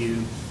how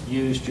you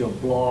used your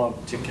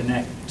blog to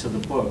connect to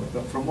the book.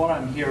 But from what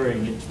I'm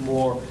hearing, it's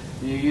more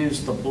you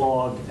use the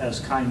blog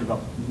as kind of a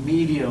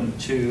medium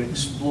to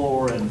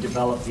explore and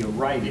develop your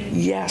writing.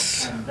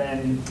 Yes. And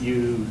then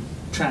you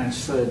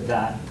transferred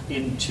that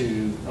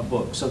into a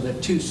book. So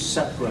they're 2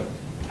 separate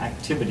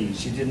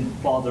activities. You didn't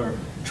bother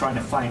trying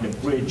to find a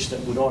bridge that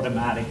would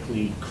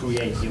automatically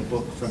create your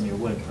book from your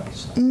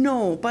WordPress.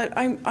 No, but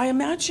I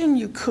imagine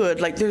you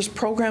could. Like, there's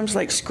programs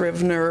like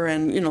Scrivener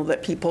and,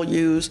 that people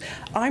use.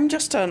 I'm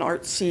just an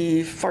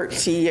artsy,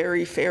 fartsy,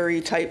 airy-fairy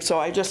type, so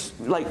I just,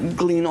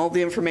 glean all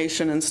the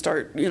information and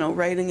start,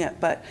 writing it.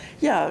 But,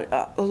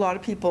 yeah, a lot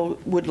of people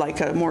would like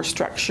a more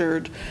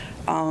structured,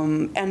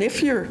 and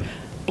if you're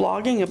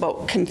blogging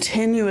about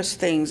continuous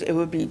things, it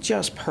would be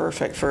just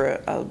perfect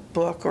for a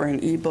book or an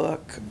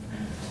ebook.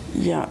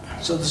 Yeah.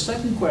 So the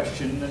second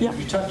question, and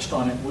you touched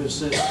on it, was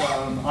this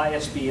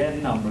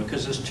ISBN number,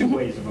 because there's 2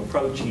 ways of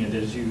approaching it,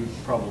 as you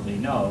probably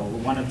know.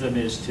 One of them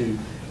is to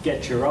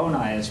get your own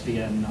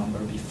ISBN number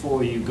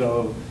before you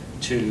go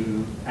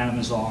to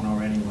Amazon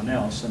or anyone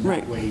else, and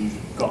that way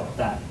you've got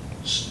that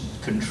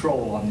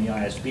control on the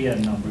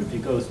ISBN number. If you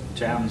go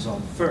to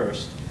Amazon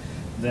first,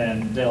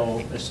 then they'll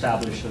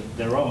establish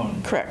their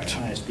own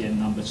ISBN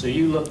number. So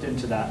you looked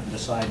into that and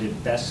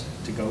decided best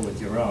to go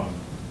with your own.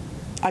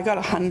 I got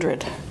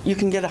 100. You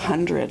can get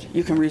 100.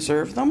 You can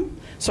reserve them.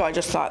 So I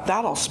just thought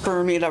that'll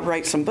spur me to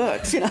write some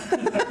books.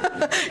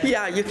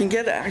 Yeah, you can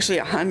get actually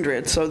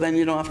 100. So then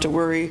you don't have to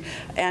worry.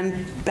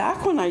 And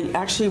back when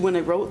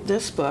I wrote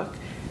this book,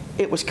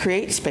 it was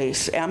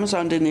CreateSpace.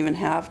 Amazon didn't even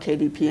have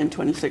KDP in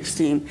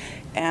 2016.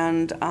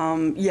 And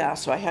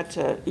so I had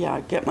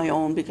to get my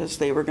own because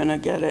they were going to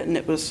get it. And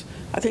it was,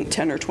 I think,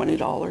 $10 or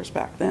 $20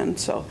 back then.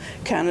 So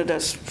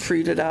Canada's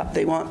freed it up.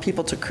 They want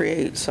people to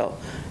create. So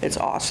it's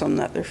awesome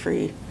that they're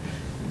free.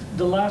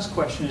 The last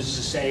question is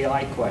this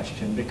AI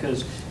question,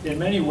 because in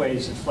many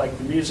ways it's like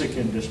the music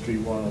industry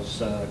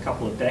was a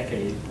couple of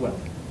decades, well,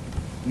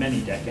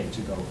 many decades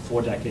ago,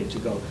 4 decades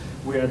ago,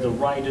 where the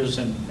writers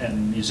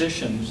and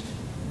musicians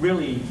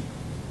really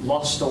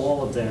lost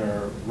all of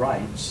their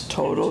rights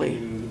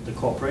to the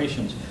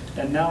corporations.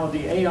 And now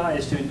the AI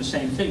is doing the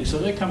same thing. So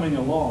they're coming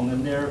along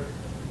and they're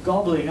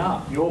gobbling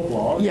up your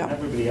blog and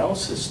everybody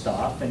else's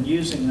stuff and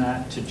using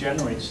that to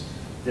generate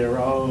their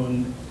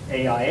own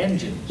AI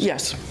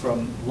engines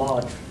from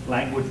large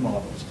language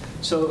models.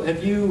 So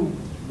have you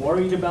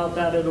worried about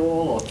that at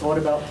all, or thought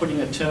about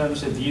putting a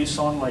terms of use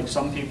on, like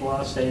some people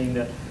are saying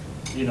that,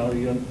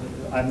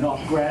 I'm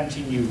not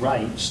granting you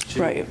rights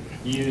to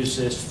use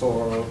this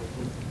for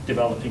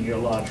developing your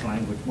large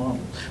language model?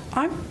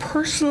 I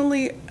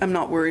personally am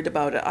not worried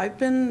about it. I've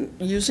been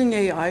using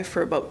AI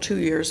for about 2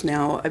 years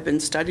now. I've been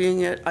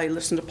studying it. I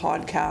listen to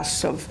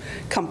podcasts of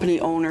company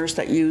owners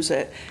that use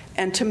it.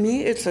 And to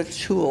me, it's a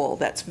tool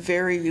that's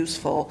very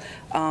useful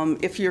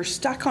if you're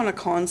stuck on a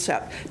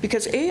concept,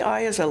 because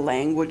AI is a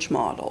language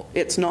model.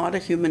 It's not a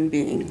human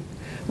being.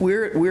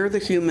 We're the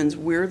humans,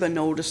 we're the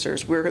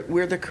noticers,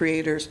 we're the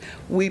creators.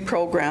 We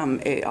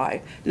program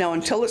AI. Now,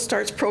 until it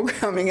starts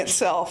programming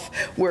itself,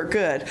 we're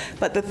good.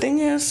 But the thing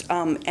is,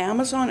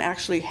 Amazon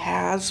actually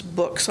has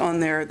books on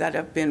there that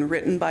have been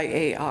written by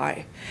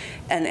AI.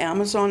 And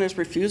Amazon is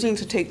refusing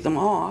to take them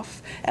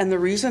off. And the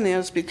reason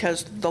is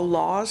because the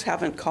laws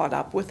haven't caught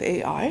up with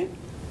AI.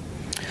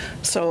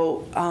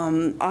 So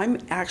I'm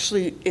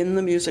actually in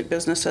the music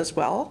business as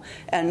well.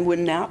 And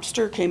when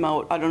Napster came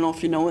out, I don't know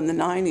if you know, in the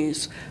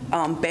 90s,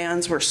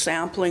 bands were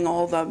sampling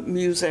all the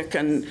music,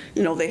 and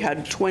they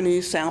had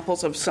 20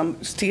 samples of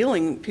some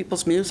stealing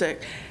people's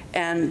music,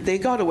 and they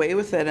got away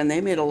with it and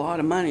they made a lot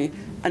of money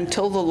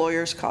until the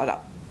lawyers caught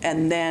up.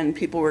 And then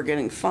people were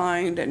getting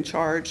fined and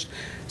charged.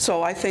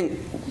 So I think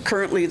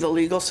currently the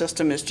legal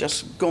system is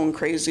just going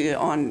crazy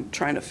on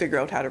trying to figure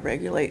out how to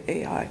regulate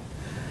AI.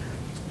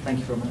 Thank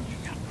you very much.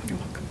 You're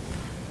welcome.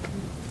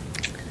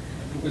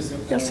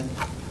 Yes.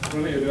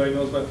 Probably everybody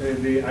knows, but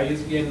the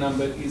ISBN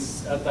number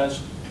is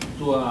attached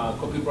to a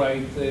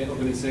copyright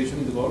organization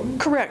in the government?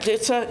 Correct.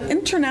 It's an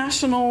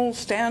international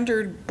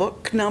standard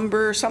book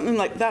number, something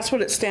like that's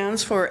what it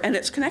stands for, and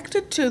it's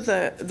connected to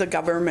the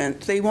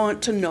government. They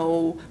want to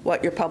know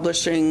what you're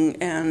publishing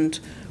and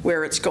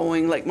where it's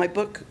going. Like my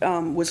book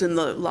was in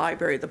the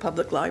library, the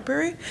public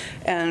library,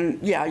 and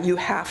yeah, you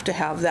have to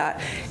have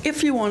that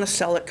if you want to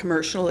sell it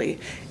commercially.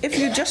 If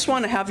you just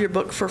want to have your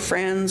book for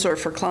friends or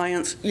for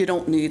clients, you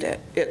don't need it.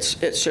 It's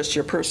just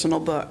your personal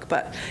book.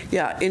 But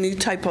yeah, any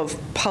type of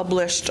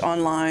published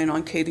online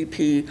on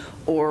KDP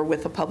or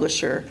with a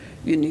publisher,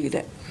 you need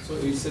it. So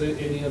is there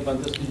any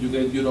advantage if you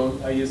get your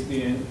own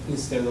ISBN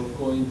instead of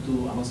going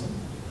to Amazon?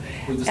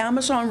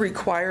 Amazon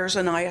requires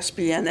an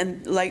ISBN,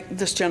 and like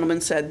this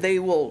gentleman said, they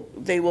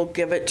will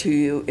give it to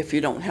you if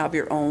you don't have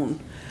your own.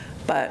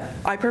 But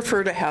I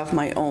prefer to have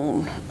my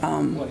own.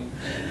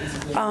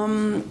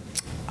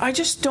 I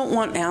just don't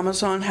want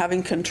Amazon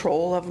having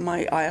control of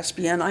my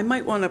ISBN. I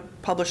might want to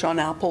publish on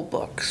Apple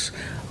Books.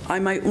 I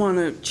might want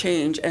to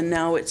change, and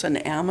now it's an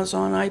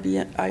Amazon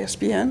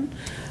ISBN.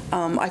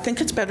 I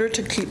think it's better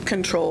to keep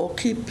control,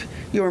 keep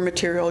your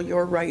material,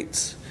 your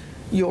rights,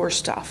 your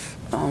stuff,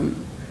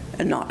 and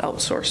not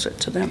outsource it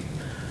to them.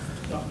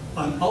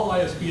 All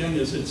ISBN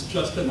is, it's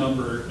just a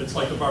number. It's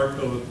like a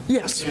barcode,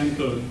 yes, scan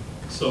code.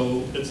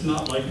 So it's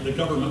not like the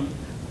government.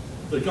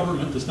 The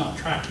government does not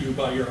track you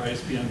by your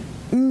ISBN.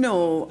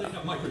 No. They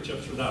have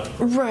microchips for that.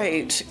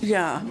 Right,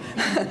 yeah.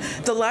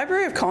 The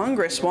Library of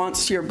Congress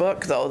wants your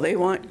book, though. They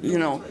want,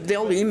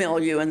 they'll email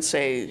you and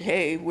say,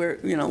 hey,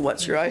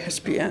 what's your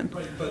ISBN?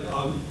 Right,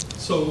 but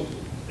so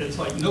it's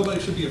like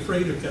nobody should be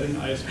afraid of getting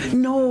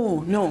ISBN.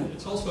 No. And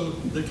it's also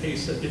the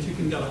case that if you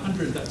can get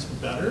 100, that's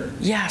better.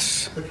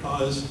 Yes.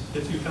 Because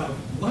if you have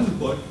one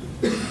book,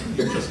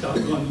 you've just got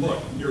one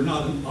book. You're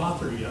not an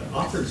author yet.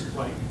 Authors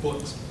write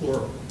books,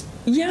 plural.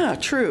 Yeah,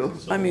 true.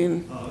 So, I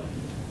mean,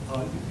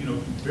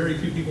 very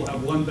few people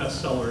have one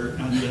bestseller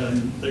and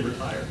then they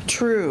retire.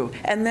 True.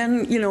 And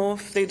then,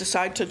 if they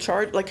decide to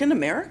charge, like in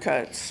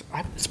America, it's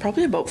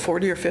probably about $40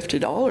 or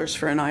 $50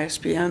 for an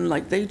ISBN.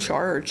 Like they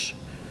charge.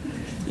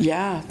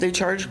 Yeah, they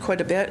charge quite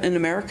a bit in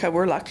America.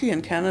 We're lucky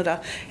in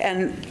Canada.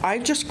 And I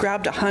just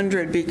grabbed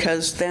 100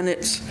 because then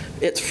it's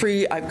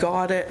free. I've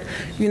got it.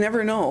 You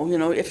never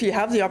know. If you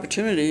have the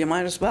opportunity, you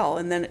might as well.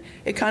 And then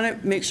it kind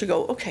of makes you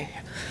go, okay,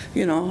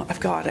 I've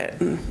got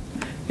it. And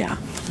yeah.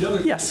 The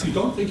other, yes. If you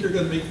don't think you're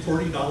going to make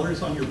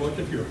 $40 on your book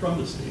if you're from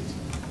the States,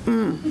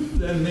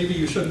 then maybe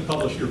you shouldn't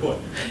publish your book.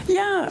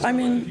 Yeah, so I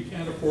mean, if you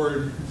can't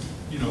afford,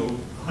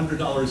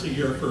 $100 a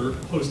year for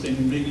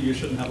hosting, maybe you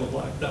shouldn't have a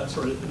blog, that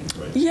sort of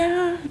thing, right?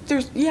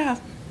 Yeah,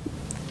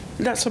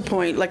 that's the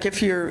point. Like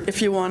if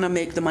you want to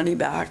make the money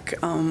back,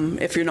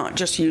 if you're not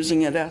just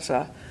using it as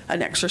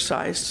an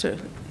exercise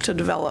to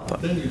develop.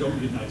 Then you don't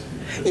need an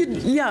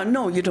ISBN.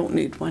 No, you don't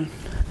need one.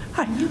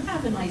 Hi. You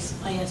have an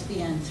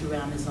ISBN through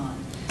Amazon.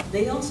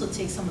 They also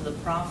take some of the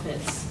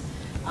profits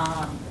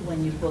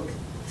when you book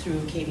through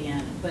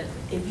KDN. But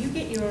if you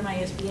get your own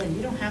ISBN,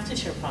 you don't have to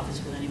share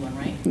profits with anyone,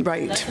 right?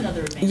 Right. That's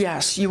another advantage.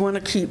 Yes, you want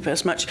to keep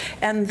as much.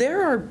 And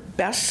there are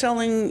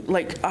best-selling,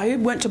 like I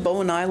went to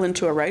Bowen Island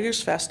to a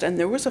writer's fest, and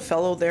there was a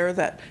fellow there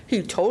that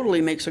he totally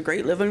makes a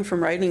great living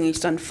from writing. He's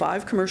done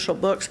 5 commercial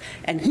books,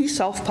 and he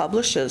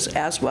self-publishes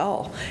as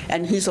well.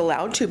 And he's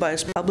allowed to by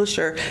his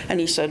publisher. And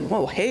he said,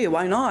 well, hey,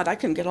 why not? I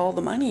can get all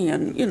the money.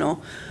 And,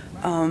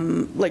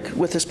 like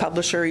with his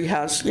publisher, he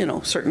has,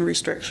 certain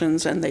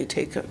restrictions, and they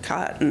take a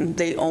cut, and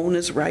they own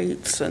his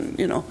rights, and,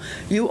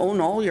 you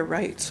own all your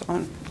rights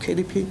on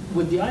KDP.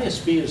 With the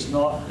ISB, it's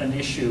not an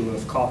issue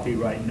of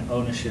copyright and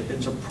ownership.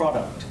 It's a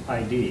product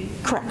ID.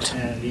 Correct.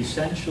 And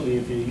essentially,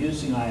 if you're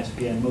using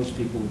ISBN, most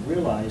people would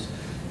realize,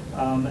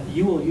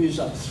 you will use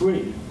up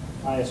 3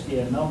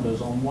 ISBN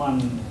numbers on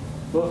one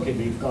book if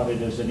you've got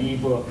it as an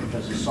ebook,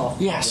 as a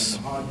soft yes.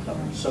 cover and a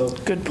hardcover. So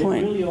good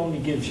point. It really only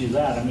gives you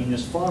that. I mean,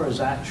 as far as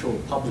actual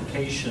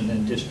publication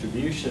and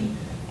distribution,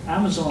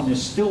 Amazon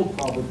is still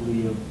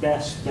probably your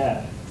best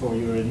bet for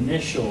your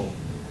initial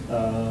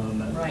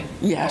right.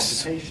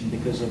 Yes. publication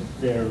because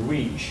of their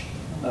reach.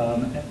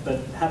 But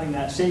having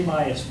that same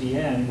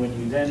ISBN, when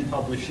you then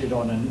publish it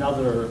on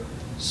another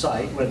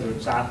site, whether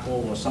it's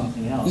Apple or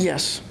something else,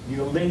 yes,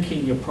 you're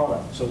linking your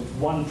product. So it's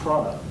one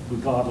product,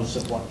 regardless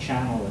of what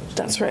channel it's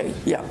that's on. right.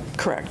 Yeah,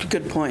 correct.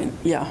 Good point.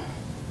 Yeah.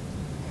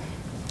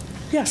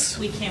 Yes.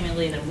 We came in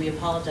late, and we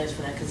apologize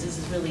for that because this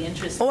is really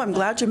interesting. Oh, I'm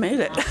glad you made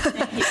it.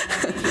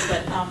 Thank you.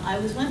 But I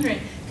was wondering,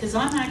 because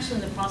I'm actually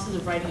in the process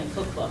of writing a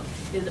cookbook.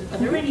 Are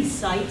there any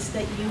sites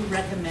that you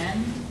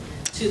recommend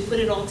to put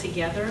it all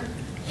together?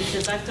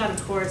 Because I've got,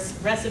 of course,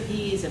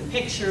 recipes and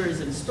pictures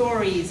and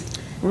stories.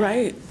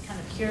 Right. Kind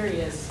of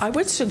curious. I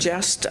would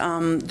suggest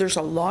there's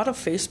a lot of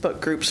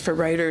Facebook groups for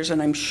writers,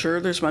 and I'm sure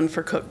there's one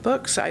for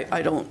cookbooks.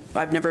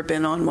 I've never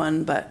been on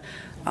one, but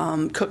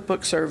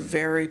cookbooks are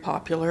very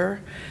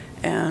popular.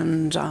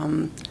 And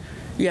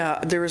yeah,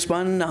 there was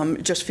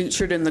one just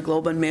featured in the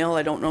Globe and Mail.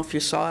 I don't know if you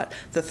saw it.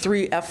 The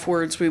 3 F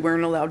words we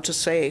weren't allowed to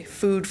say: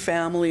 food,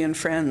 family, and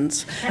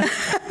friends.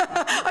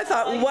 I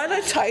thought, what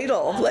a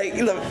title. Like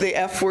the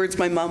F words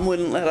my mom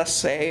wouldn't let us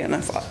say. And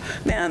I thought,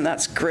 man,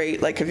 that's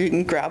great. Like if you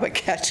can grab a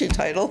catchy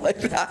title like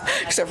that.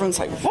 Because everyone's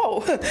like,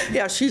 whoa.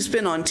 Yeah, she's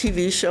been on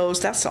TV shows.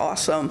 That's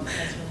awesome.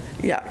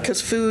 Yeah,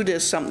 because food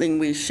is something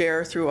we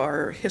share through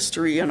our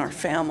history and our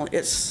family.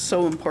 It's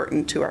so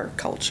important to our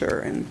culture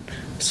and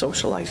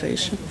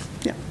socialization.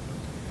 Yeah.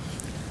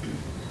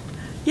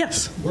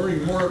 Yes? Worry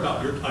more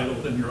about your title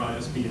than your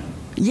ISBN.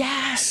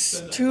 Yes.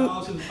 Spend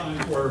 1,000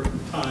 times more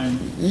time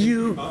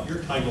thinking about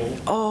your title.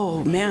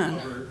 Oh, man.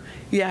 Cover.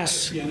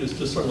 Yes. ISBN is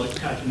just sort of like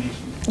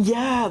pagination.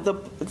 Yeah,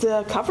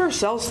 the cover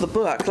sells the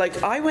book.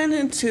 Like I went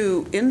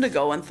into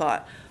Indigo and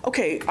thought,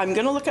 okay, I'm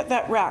going to look at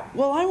that rack.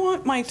 Well, I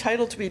want my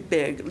title to be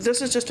big.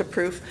 This is just a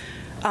proof.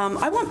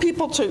 I want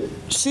people to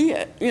see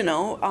it, you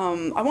know.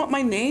 I want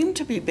my name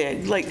to be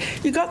big.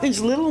 Like, you got these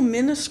little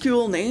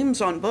minuscule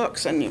names on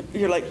books, and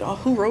you're like, oh,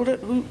 who wrote it?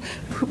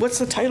 What's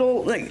the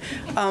title? Like,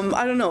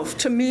 I don't know.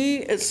 To me,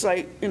 it's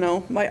like, you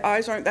know, my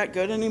eyes aren't that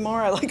good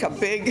anymore. I like a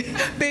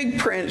big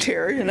print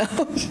here, you know.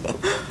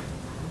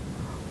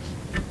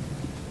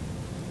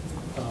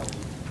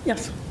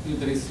 Yes.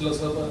 There is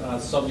lots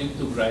of subject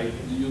to write.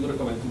 Do you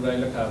recommend to write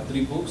like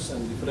 3 books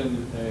and different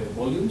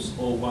volumes,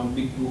 or one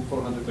big book,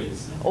 400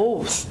 pages?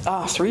 Oh,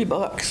 3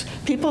 books.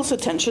 People's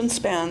attention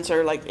spans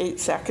are like 8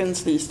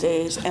 seconds these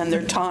days, and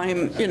their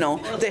time, you know,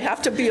 they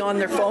have to be on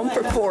their phone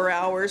for 4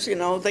 hours, you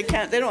know, they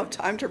don't have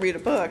time to read a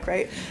book,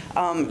 right?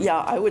 Yeah,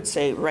 I would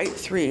say write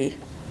 3.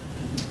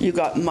 You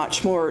got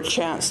much more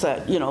chance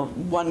that, you know,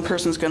 one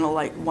person's going to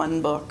like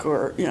one book,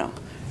 or, you know,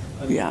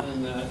 yeah.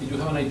 And if you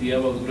have an idea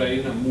about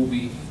writing a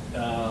movie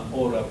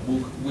or a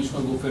book, which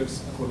one go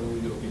first, according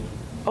to your opinion?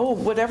 Oh,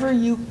 whatever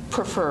you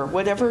prefer,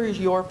 whatever is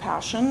your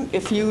passion.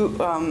 If you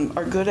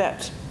are good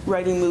at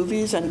writing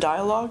movies and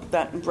dialogue,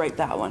 write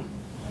that one.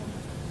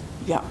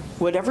 Yeah,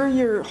 whatever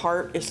your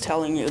heart is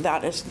telling you,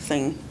 that is the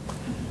thing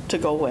to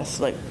go with.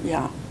 Like,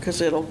 yeah,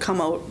 because it'll come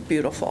out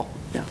beautiful.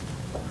 Yeah.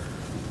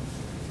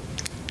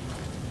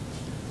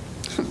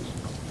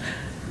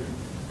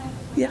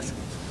 Yes.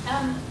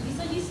 You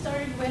said you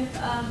started with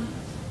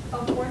a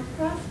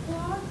WordPress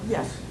blog?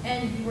 Yes.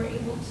 And you were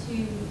able to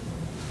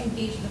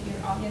engage with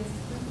your audience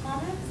through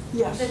comments?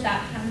 Yes. Did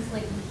that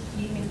translate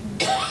you making,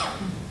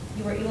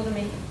 you were able to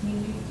make a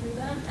community through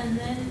them, and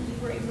then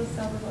you were able to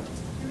sell the books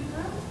through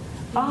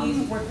them? Did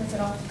you use WordPress at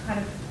all to kind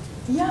of?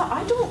 Yeah,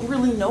 I don't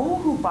really know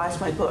who buys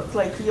my book.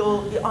 Like,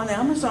 on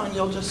Amazon,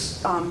 you'll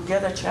just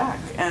get a check,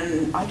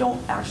 and I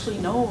don't actually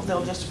know.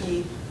 They'll just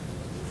be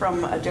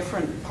from a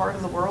different part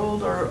of the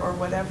world or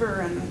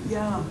whatever, and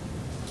yeah.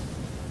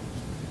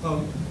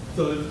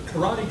 The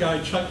karate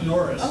guy, Chuck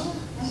Norris,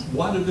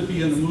 wanted to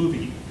be in a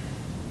movie,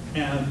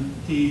 and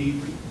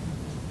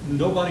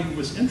nobody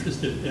was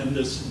interested in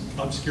this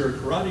obscure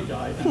karate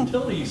guy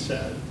until he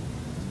said,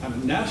 I'm a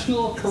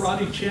national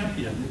karate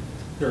champion.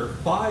 There are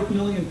 5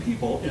 million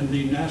people in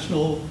the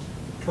National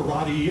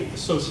Karate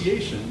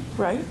Association.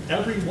 Right.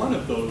 Every one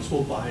of those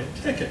will buy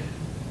a ticket.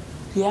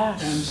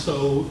 Yes. And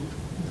so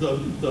that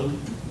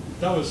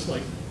was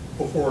like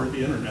before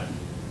the internet.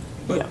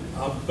 But,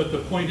 yeah. But the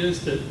point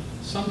is that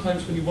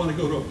sometimes when you want to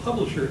go to a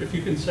publisher, if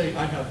you can say,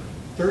 I have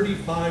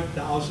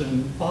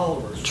 35,000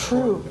 followers.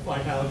 True. Or if I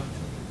have,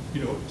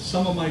 you know,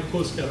 some of my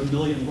posts get 1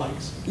 million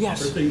likes.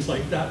 Yes. Or things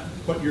like that,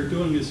 what you're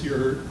doing is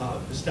you're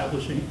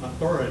establishing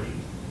authority.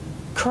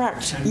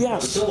 Correct. And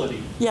Yes.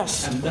 credibility.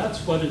 Yes. And that's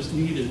what is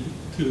needed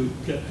to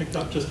get picked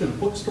up just in a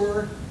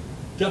bookstore.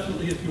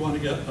 Definitely, if you want to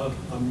get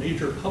a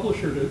major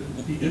publisher to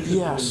be interested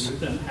Yes. in you,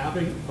 then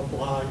having a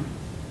blog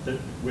that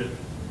with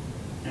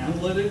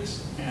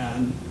analytics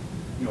and,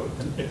 you know,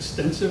 an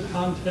extensive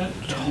content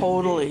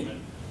Totally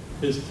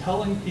is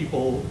telling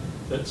people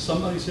that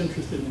somebody's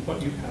interested in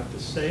what you have to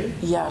say.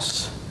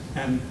 Yes.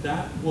 And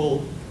that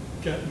will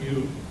get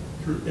you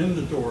through in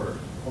the door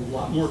a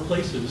lot more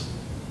places.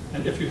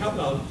 And if you have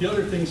the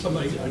other thing,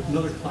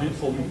 another client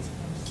told me,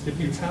 if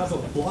you have a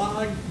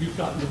blog, you've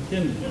got an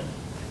opinion.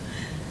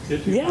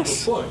 If you have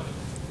a book,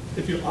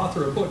 if you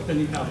author a book, then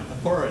you have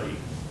authority.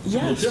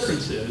 Yes. And the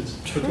difference is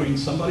between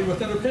somebody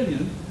with an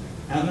opinion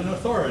and an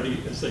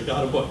authority is they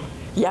got a book.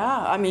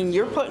 Yeah, I mean,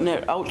 you're putting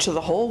it out to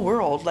the whole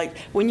world. Like,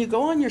 when you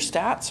go on your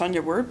stats on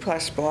your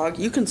WordPress blog,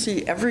 you can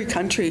see every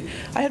country.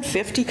 I had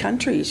 50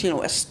 countries, you know,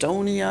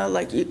 Estonia.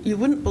 Like, you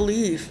wouldn't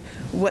believe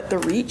what the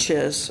reach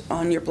is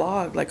on your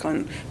blog. Like,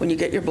 when you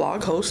get your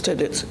blog hosted,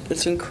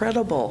 it's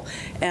incredible.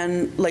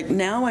 And like,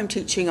 now I'm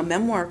teaching a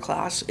memoir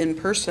class in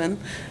person.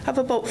 I have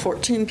about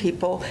 14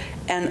 people,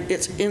 and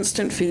it's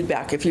instant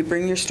feedback. If you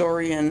bring your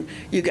story in,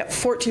 you get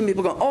 14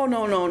 people going, oh,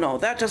 no,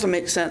 that doesn't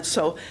make sense.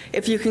 So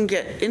if you can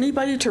get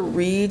anybody to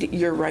read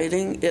your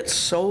writing, it's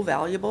so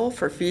valuable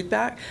for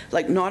feedback,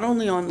 like not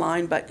only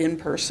online but in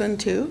person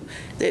too.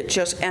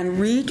 And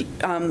read,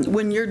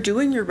 when you're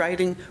doing your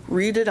writing,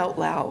 read it out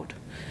loud,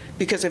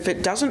 because if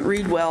it doesn't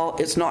read well,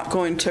 it's not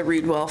going to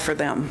read well for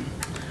them.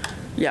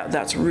 Yeah,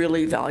 that's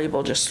really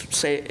valuable. Just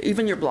say,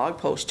 even your blog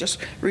post, just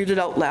read it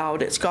out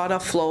loud. It's got to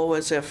flow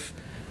as if,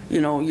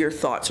 you know, your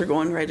thoughts are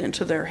going right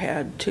into their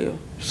head too.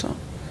 So,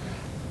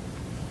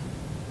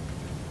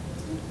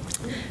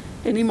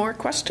 any more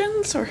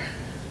questions or?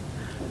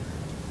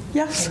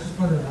 Yes. I just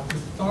wondered, have you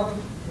thought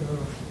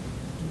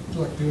of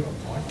like doing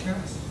a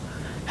podcast?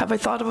 Have I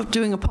thought of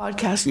doing a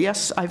podcast?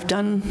 Yes, I've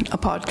done a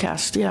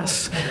podcast,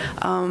 yes.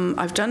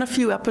 I've done a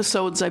few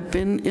episodes. I've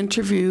been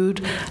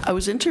interviewed. I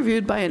was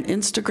interviewed by an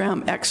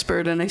Instagram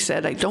expert, and I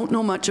said, I don't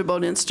know much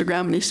about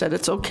Instagram, and he said,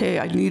 it's okay,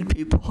 I need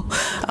people.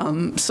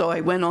 So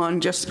I went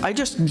on, I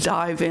just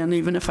dive in,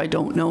 even if I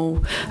don't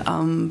know,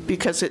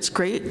 because it's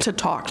great to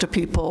talk to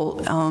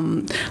people.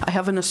 I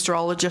have an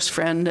astrologist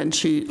friend, and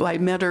I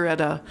met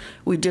her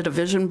we did a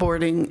vision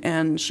boarding,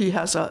 and she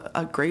has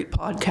a great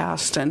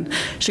podcast, and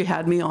she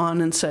had me on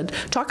and said,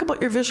 talk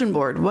about your vision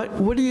board.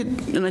 What do you,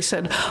 and I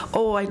said,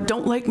 oh, I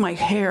don't like my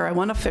hair. I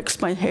want to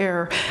fix my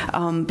hair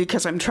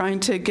because I'm trying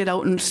to get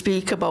out and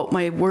speak about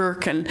my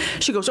work. And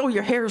she goes, oh,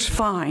 your hair's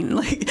fine.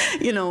 Like,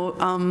 you know,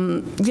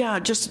 yeah,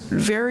 just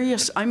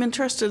various, I'm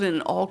interested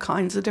in all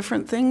kinds of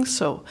different things.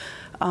 So,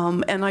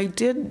 and I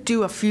did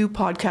do a few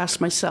podcasts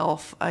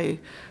myself. I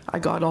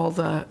got all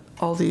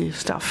the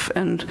stuff,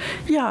 and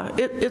yeah,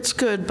 it's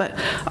good, but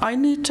I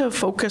need to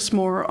focus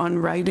more on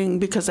writing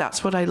because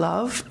that's what I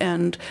love.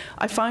 And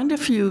I find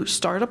if you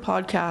start a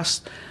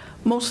podcast,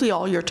 mostly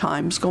all your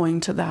time's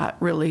going to that,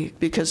 really,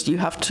 because you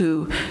have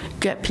to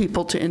get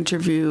people to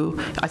interview.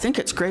 I think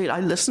it's great. I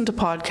listen to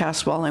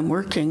podcasts while I'm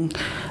working,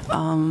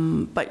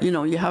 but you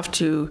know, you have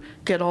to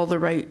get all the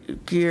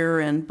right gear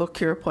and book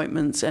your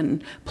appointments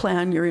and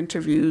plan your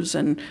interviews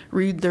and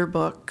read their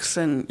books,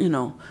 and you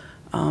know,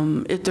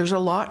 there's a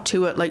lot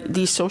to it. Like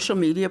these social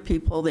media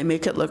people, they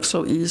make it look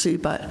so easy,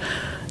 but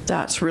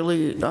that's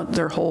really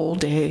their whole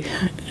day,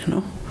 you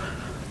know.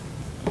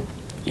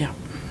 Yeah.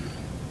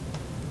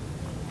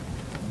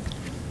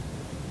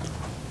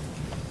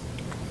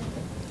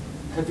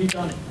 Have you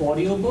done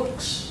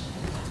audiobooks?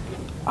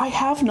 I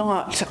have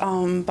not,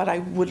 but I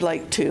would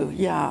like to,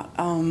 yeah.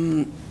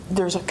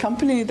 There's a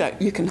company that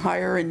you can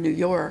hire in New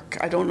York.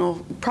 I don't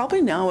know,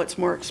 probably now it's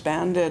more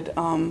expanded.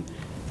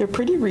 They're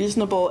pretty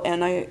reasonable,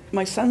 and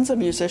my son's a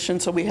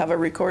musician, so we have a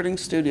recording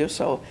studio,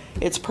 so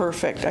it's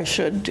perfect. I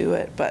should do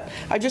it, but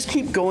I just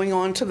keep going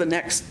on to the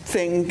next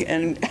thing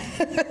and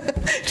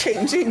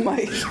changing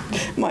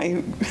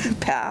my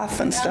path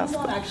and stuff.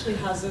 Amazon actually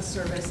has this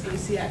service,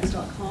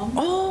 acx.com.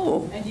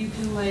 Oh. And you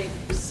can like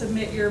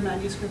submit your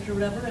manuscript or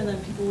whatever, and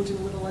then people will do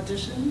a little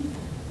audition,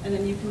 and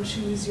then you can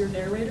choose your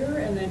narrator,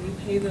 and then you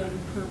pay them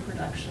per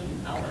production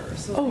hour.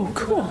 So oh,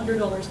 cool.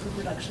 $100 per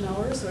production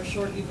hour, so a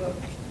short ebook.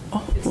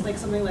 Oh. It's like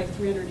something like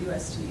 300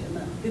 USD, and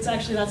then it's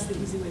actually, that's the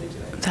easy way to do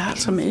it.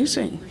 That's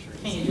amazing.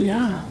 Sure.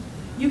 Yeah.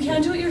 You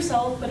can do it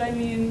yourself, but I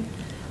mean,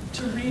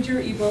 to read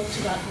your ebook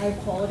to that high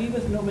quality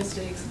with no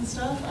mistakes and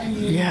stuff, I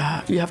mean.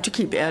 Yeah, you have to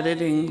keep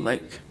editing,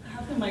 like. I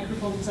have the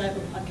microphone because I have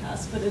a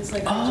podcast, but it's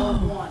like, I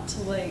don't want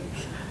to like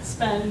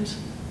spend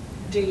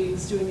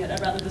days doing it.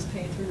 I'd rather just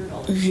pay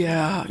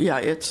 $300. Yeah,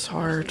 it's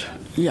hard.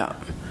 Yeah.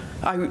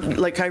 I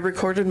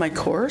recorded my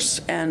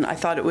course, and I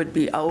thought it would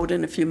be out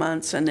in a few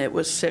months, and it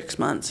was 6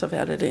 months of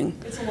editing.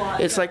 It's a lot.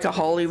 It's like a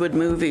Hollywood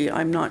movie.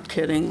 I'm not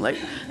kidding. Like,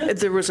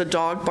 there was a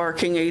dog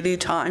barking 80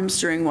 times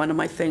during one of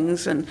my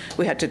things, and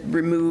we had to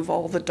remove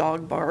all the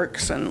dog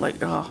barks, and like,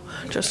 oh,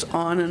 just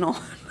on and on.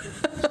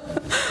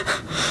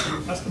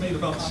 Estimate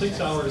about 6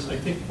 hours. I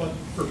think what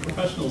for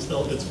professionals,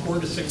 it's 4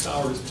 to 6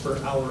 hours per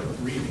hour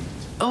of reading.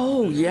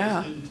 Oh,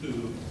 yeah.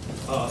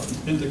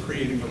 Into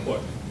creating a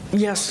book.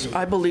 Yes,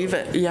 I believe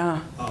it,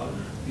 yeah.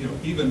 You know,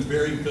 even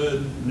very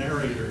good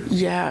narrators.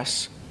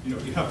 Yes. You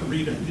know, you have to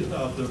read it.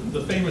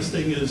 The famous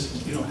thing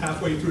is, you know,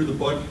 halfway through the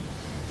book,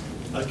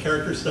 a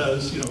character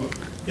says, you know,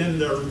 in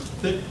their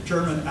thick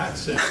German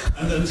accent,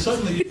 and then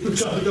suddenly you've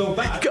got to go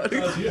back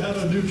because you have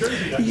a New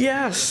Jersey accent.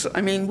 Yes, I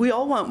mean, we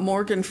all want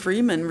Morgan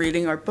Freeman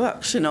reading our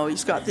books, you know,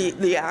 he's got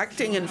the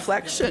acting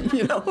inflection,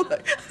 you know.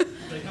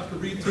 They have to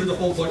read through the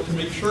whole book to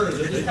make sure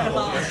that they have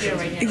all the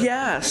accents.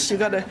 Yes, you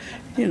got to,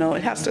 you know,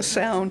 it has to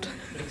sound.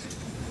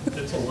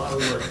 It's a lot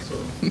of work, so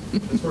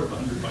it's worth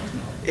 $100 an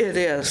hour. It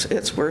is,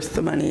 it's worth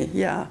the money,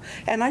 yeah.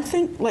 And I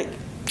think, like,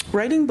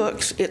 writing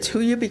books, it's who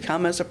you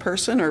become as a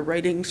person, or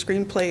writing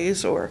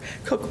screenplays or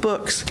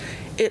cookbooks.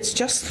 It's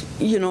just,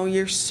 you know,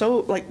 you're so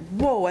like,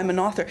 whoa, I'm an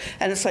author.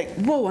 And it's like,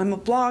 whoa, I'm a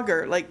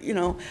blogger. Like, you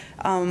know,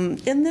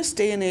 in this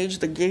day and age,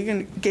 the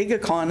gig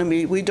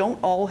economy, we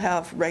don't all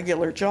have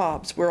regular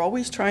jobs. We're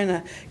always trying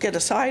to get a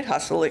side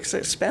hustle. It's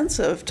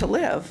expensive to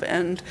live.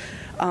 And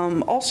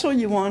also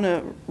you want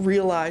to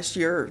realize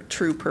your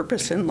true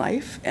purpose in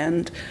life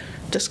and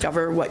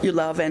discover what you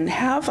love and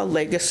have a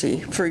legacy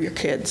for your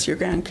kids, your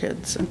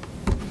grandkids.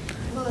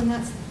 Well, and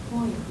that's the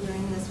point. We're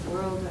in this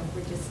world of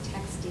we're just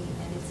texting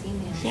and it's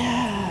email.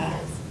 Yeah.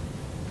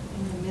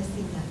 And we're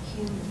missing that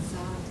human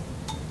side.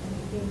 And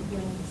I think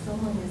when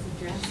someone is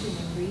addressing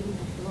and reading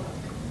a book,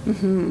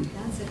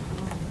 that's at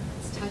home.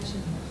 It's touching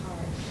the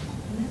heart.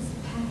 And that's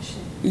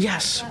passion.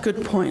 Yes,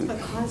 good point.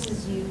 That's what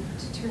causes you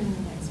to turn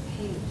the next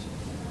page.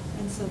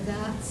 And so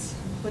that's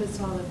what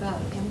it's all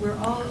about. And we're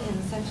all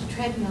in such a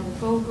treadmill.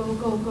 Go, go,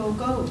 go, go,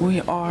 go.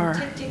 We are.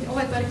 And tick, tick. Oh,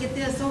 I got to get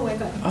this. Oh, I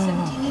got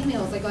 17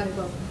 emails. I got to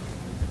go.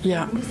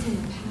 Yeah. We're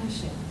missing the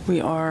passion.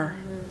 We are.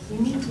 We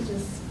need to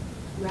just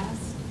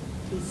rest,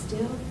 be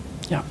still,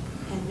 Yeah.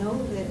 and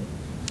know that.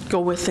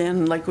 Go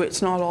within, like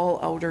it's not all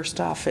outer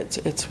stuff,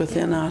 it's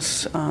within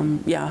us.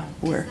 Yeah,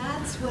 we're.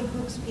 That's what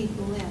hooks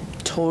people in.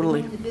 Totally.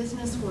 In the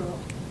business world,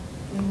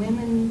 when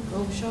women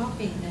go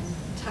shopping and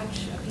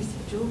touch a piece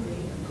of jewelry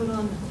or put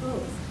on the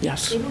clothes,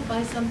 Yes. they don't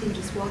buy something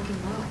just walking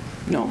by.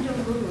 No. They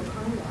don't go to a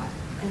car lot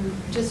and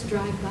just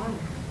drive by.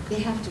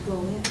 They have to go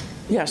in.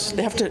 Yes,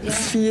 they have to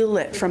feel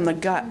it from the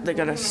gut. They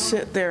got to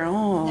sit there.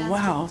 Oh,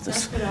 wow.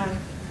 That's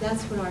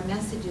what our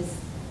message is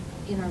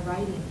in our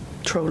writing.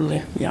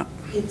 Totally, yeah.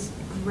 It's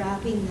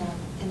grabbing them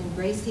and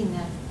embracing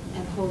them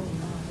and holding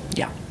on.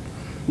 Yeah,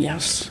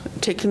 yes,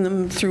 taking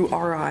them through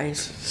our eyes,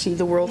 see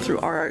the world through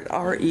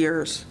our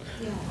ears,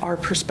 our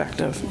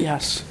perspective,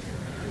 yes.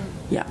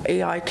 Yeah,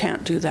 AI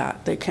can't do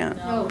that. They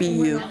can't be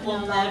you.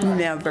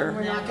 Never.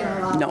 We're not gonna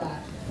allow No.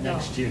 that.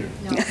 Next year.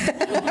 No.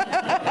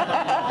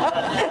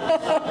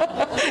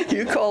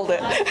 You called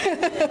it.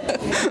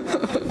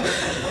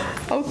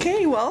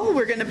 Okay, well,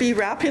 we're going to be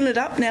wrapping it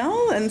up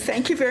now, and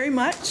thank you very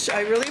much.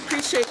 I really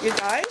appreciate you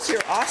guys.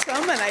 You're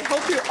awesome, and I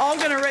hope you're all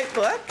going to write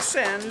books,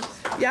 and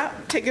yeah,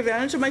 take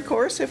advantage of my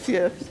course if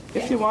you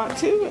want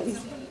to. And